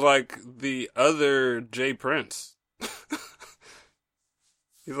P is like the other Jay Prince.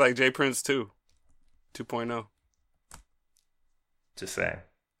 He's like Jay Prince 2.0. Just saying.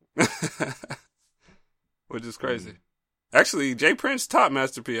 Which is crazy. Actually, Jay Prince topped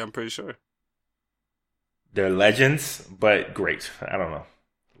Master P, I'm pretty sure. They're legends, but great. I don't know.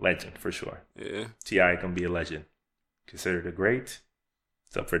 Legend, for sure. Yeah. T.I. can be a legend. Considered a great.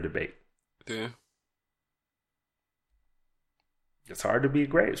 It's up for debate. Yeah. It's hard to be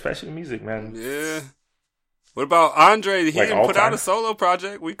great, especially in music, man. Yeah. What about Andre? He didn't put out a solo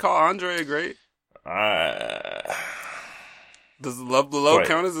project. We call Andre a great. Does Love Below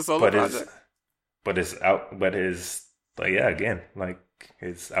count as a solo project? His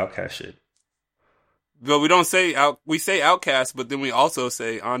Outkast shit. But we don't say we say Outkast, but then we also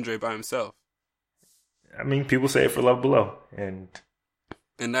say Andre by himself. I mean, people say it for Love Below, and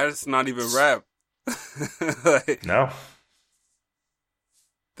that's not even rap. No,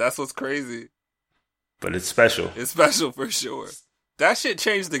 that's what's crazy. But it's special. It's special for sure. That shit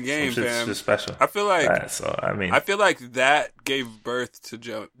changed the game, fam. It's just special. I feel like I feel like that gave birth to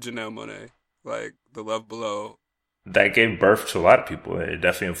Janelle Monáe, like the Love Below. That gave birth to a lot of people. It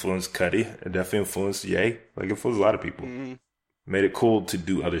definitely influenced Cudi. It definitely influenced Ye. Like, it influenced a lot of people. Mm-hmm. Made it cool to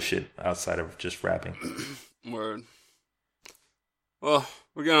do other shit outside of just rapping. Word. Well,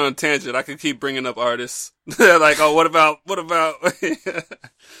 we're going on a tangent. I could keep bringing up artists. Like, what about?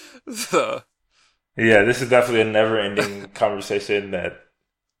 So. Yeah, this is definitely a never-ending conversation that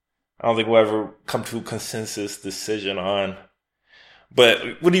I don't think we'll ever come to a consensus decision on.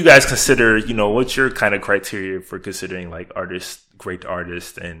 But what do you guys consider, what's your kind of criteria for considering like great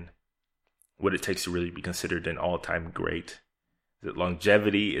artists, and what it takes to really be considered an all-time great? Is it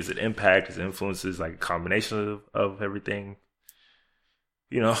longevity? Is it impact? Is it influences, like a combination of everything?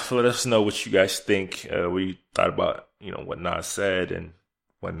 Let us know what you guys think. We thought about, what Nas said and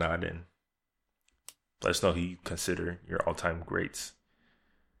whatnot, and let us know who you consider your all-time greats.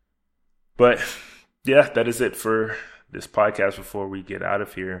 But yeah, that is it for this podcast. Before we get out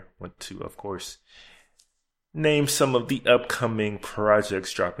of here, want to, of course, name some of the upcoming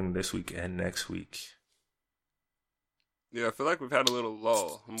projects dropping this week and next week. Yeah, I feel like we've had a little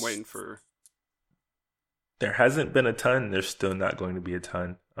lull. I'm waiting for there hasn't been a ton. There's still not going to be a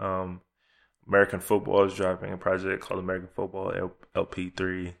ton. American football is dropping a project called American Football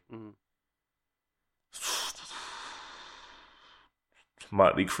LP3.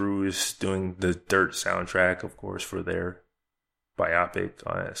 Motley Crue is doing the Dirt soundtrack, of course, for their biopic.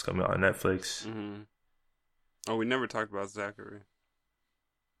 It's coming on Netflix. Mm-hmm. Oh, we never talked about Zachary.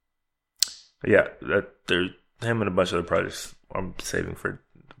 Yeah, there's him and a bunch of other projects I'm saving for.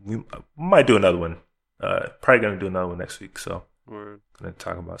 We might do another one. Probably going to do another one next week. So Word. Going to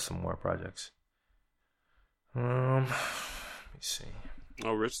talk about some more projects. Let me see.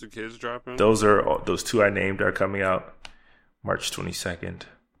 Oh, Rich the Kid's dropping? Those two I named are coming out March 22nd.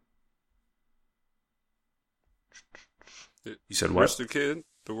 You said what? Rich the Kid,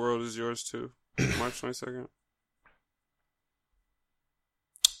 The World Is Yours Too. March 22nd.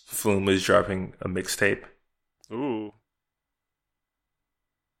 Flume is dropping a mixtape. Ooh.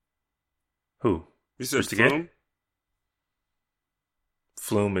 Who? You said Rich the Kid? Flume?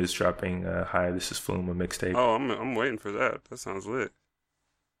 Flume is dropping Hi, This Is Flume, a mixtape. Oh, I'm waiting for that. That sounds lit.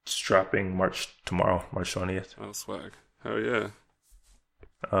 It's dropping tomorrow, March 20th. Oh, swag. Hell yeah.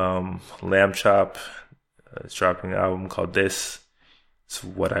 Lamb Chop is dropping an album called This. It's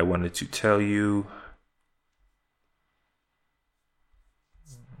What I Wanted to Tell You.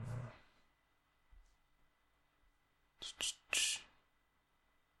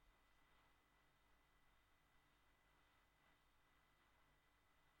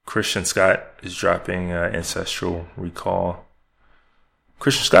 Christian Scott is dropping Ancestral Recall.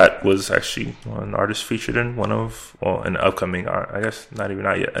 Christian Scott was actually an artist featured in an upcoming, I guess not even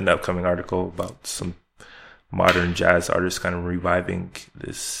out yet, an upcoming article about some modern jazz artists kind of reviving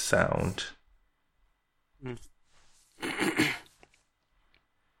this sound.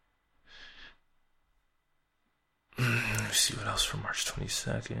 Let's see what else for March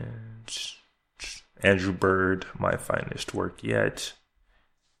 22nd. Andrew Bird, My Finest Work Yet.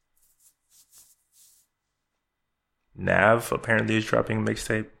 Nav apparently is dropping a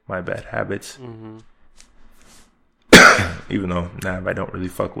mixtape, My Bad Habits. Mm-hmm. Even though Nav I don't really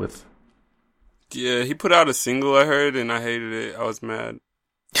fuck with. Yeah, he put out a single, I heard, and I hated it. I was mad.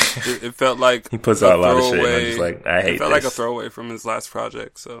 It felt like he puts out a lot of shit, and I'm just like, I hate this. It felt like a throwaway from his last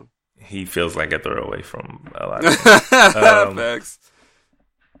project, so. He feels like a throwaway from a lot of Facts.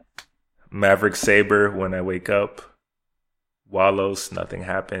 Maverick Sabre, When I Wake Up. Wallows, Nothing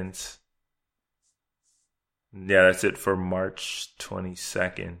Happens. Yeah, that's it for March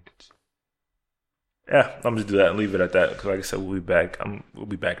 22nd. Yeah, I'm just do that and leave it at that. Because like I said, we'll be back. We'll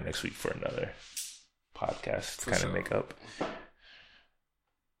be back next week for another podcast to kind of make up.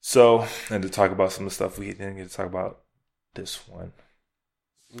 So, and to talk about some of the stuff we didn't get to talk about this one.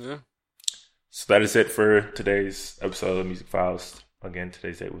 Yeah. So that is it for today's episode of Music Files. Again,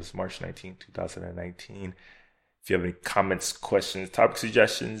 today's date was March 19, 2019. If you have any comments, questions, topic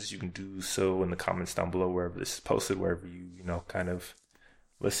suggestions, you can do so in the comments down below wherever this is posted, wherever you kind of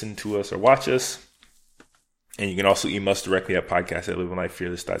listen to us or watch us. And you can also email us directly at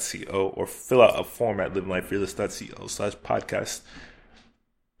podcast@livinglifefearless.co or fill out a form at livinglifefearless.co/podcast.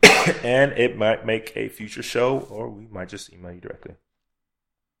 And it might make a future show, or we might just email you directly.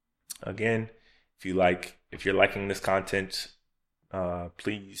 Again, if you're liking this content,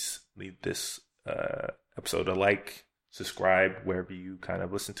 please leave this episode a like, subscribe wherever you kind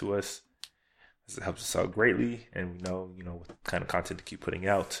of listen to us. It helps us out greatly, and we know what kind of content to keep putting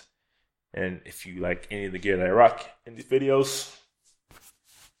out. And if you like any of the gear that I rock in these videos, you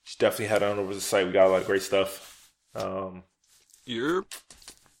should definitely head on over to the site. We got a lot of great stuff. Yep.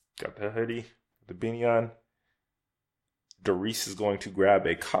 Got the hoodie, the beanie on. Doris is going to grab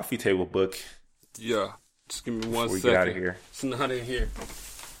a coffee table book. Yeah. Just give me 1 second. Before we get out of here. It's not in here.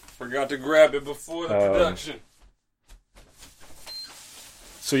 Forgot to grab it before the production.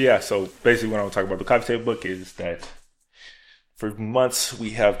 So basically what I'm talking about the coffee table book is that for months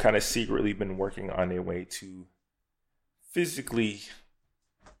we have kind of secretly been working on a way to physically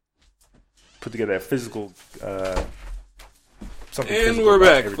put together a physical something. And physical we're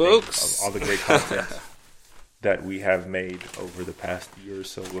back, folks. All the great content that we have made over the past year or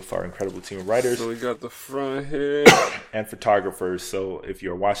so with our incredible team of writers. So we got the front here. And photographers. So if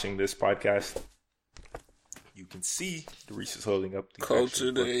you're watching this podcast, you can see Doris is holding up the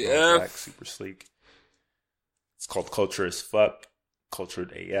Cultured AF. AF. Super sleek. It's called Culture as Fuck.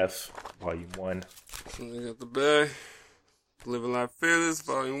 Cultured AF, Volume 1. So we got the bag. Living Life Fearless,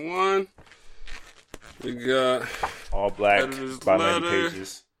 Volume 1. We got all black, Editor's about 90 Letter.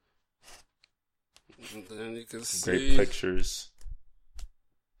 pages. And then you can Great see pictures.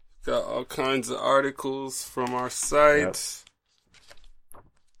 got all kinds of articles from our site.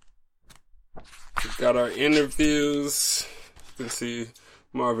 Yep. Got our interviews. You can see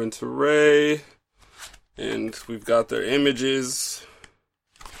Marvin Teray. And we've got their images.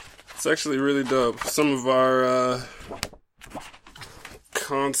 It's actually really dope. Some of our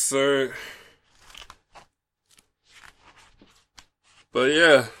concert. But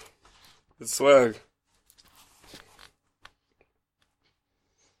yeah, it's swag.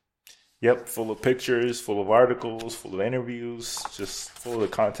 Yep, full of pictures, full of articles, full of interviews, just full of the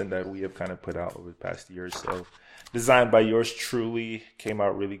content that we have kind of put out over the past year or so. Designed by yours truly, came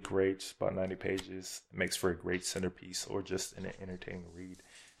out really great, just about 90 pages. It makes for a great centerpiece or just an entertaining read.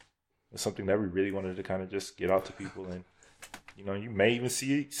 It's something that we really wanted to kind of just get out to people, and you may even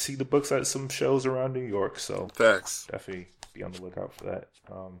see the books at some shows around New York. So facts, definitely be on the lookout for that.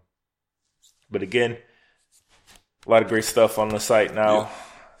 But again, a lot of great stuff on the site now. Yeah.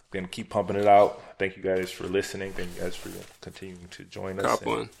 Gonna keep pumping it out. Thank you guys for listening. Thank you guys for continuing to join us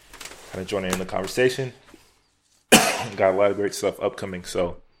and kind of joining in the conversation. Got a lot of great stuff upcoming,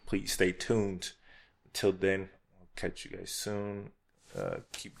 so please stay tuned. Until then, I'll catch you guys soon.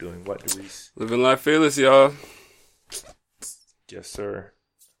 Keep doing what, Darius? Living life fearless, y'all. Yes, sir.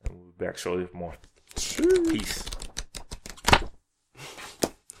 And we'll be back shortly with more. Sure. Peace.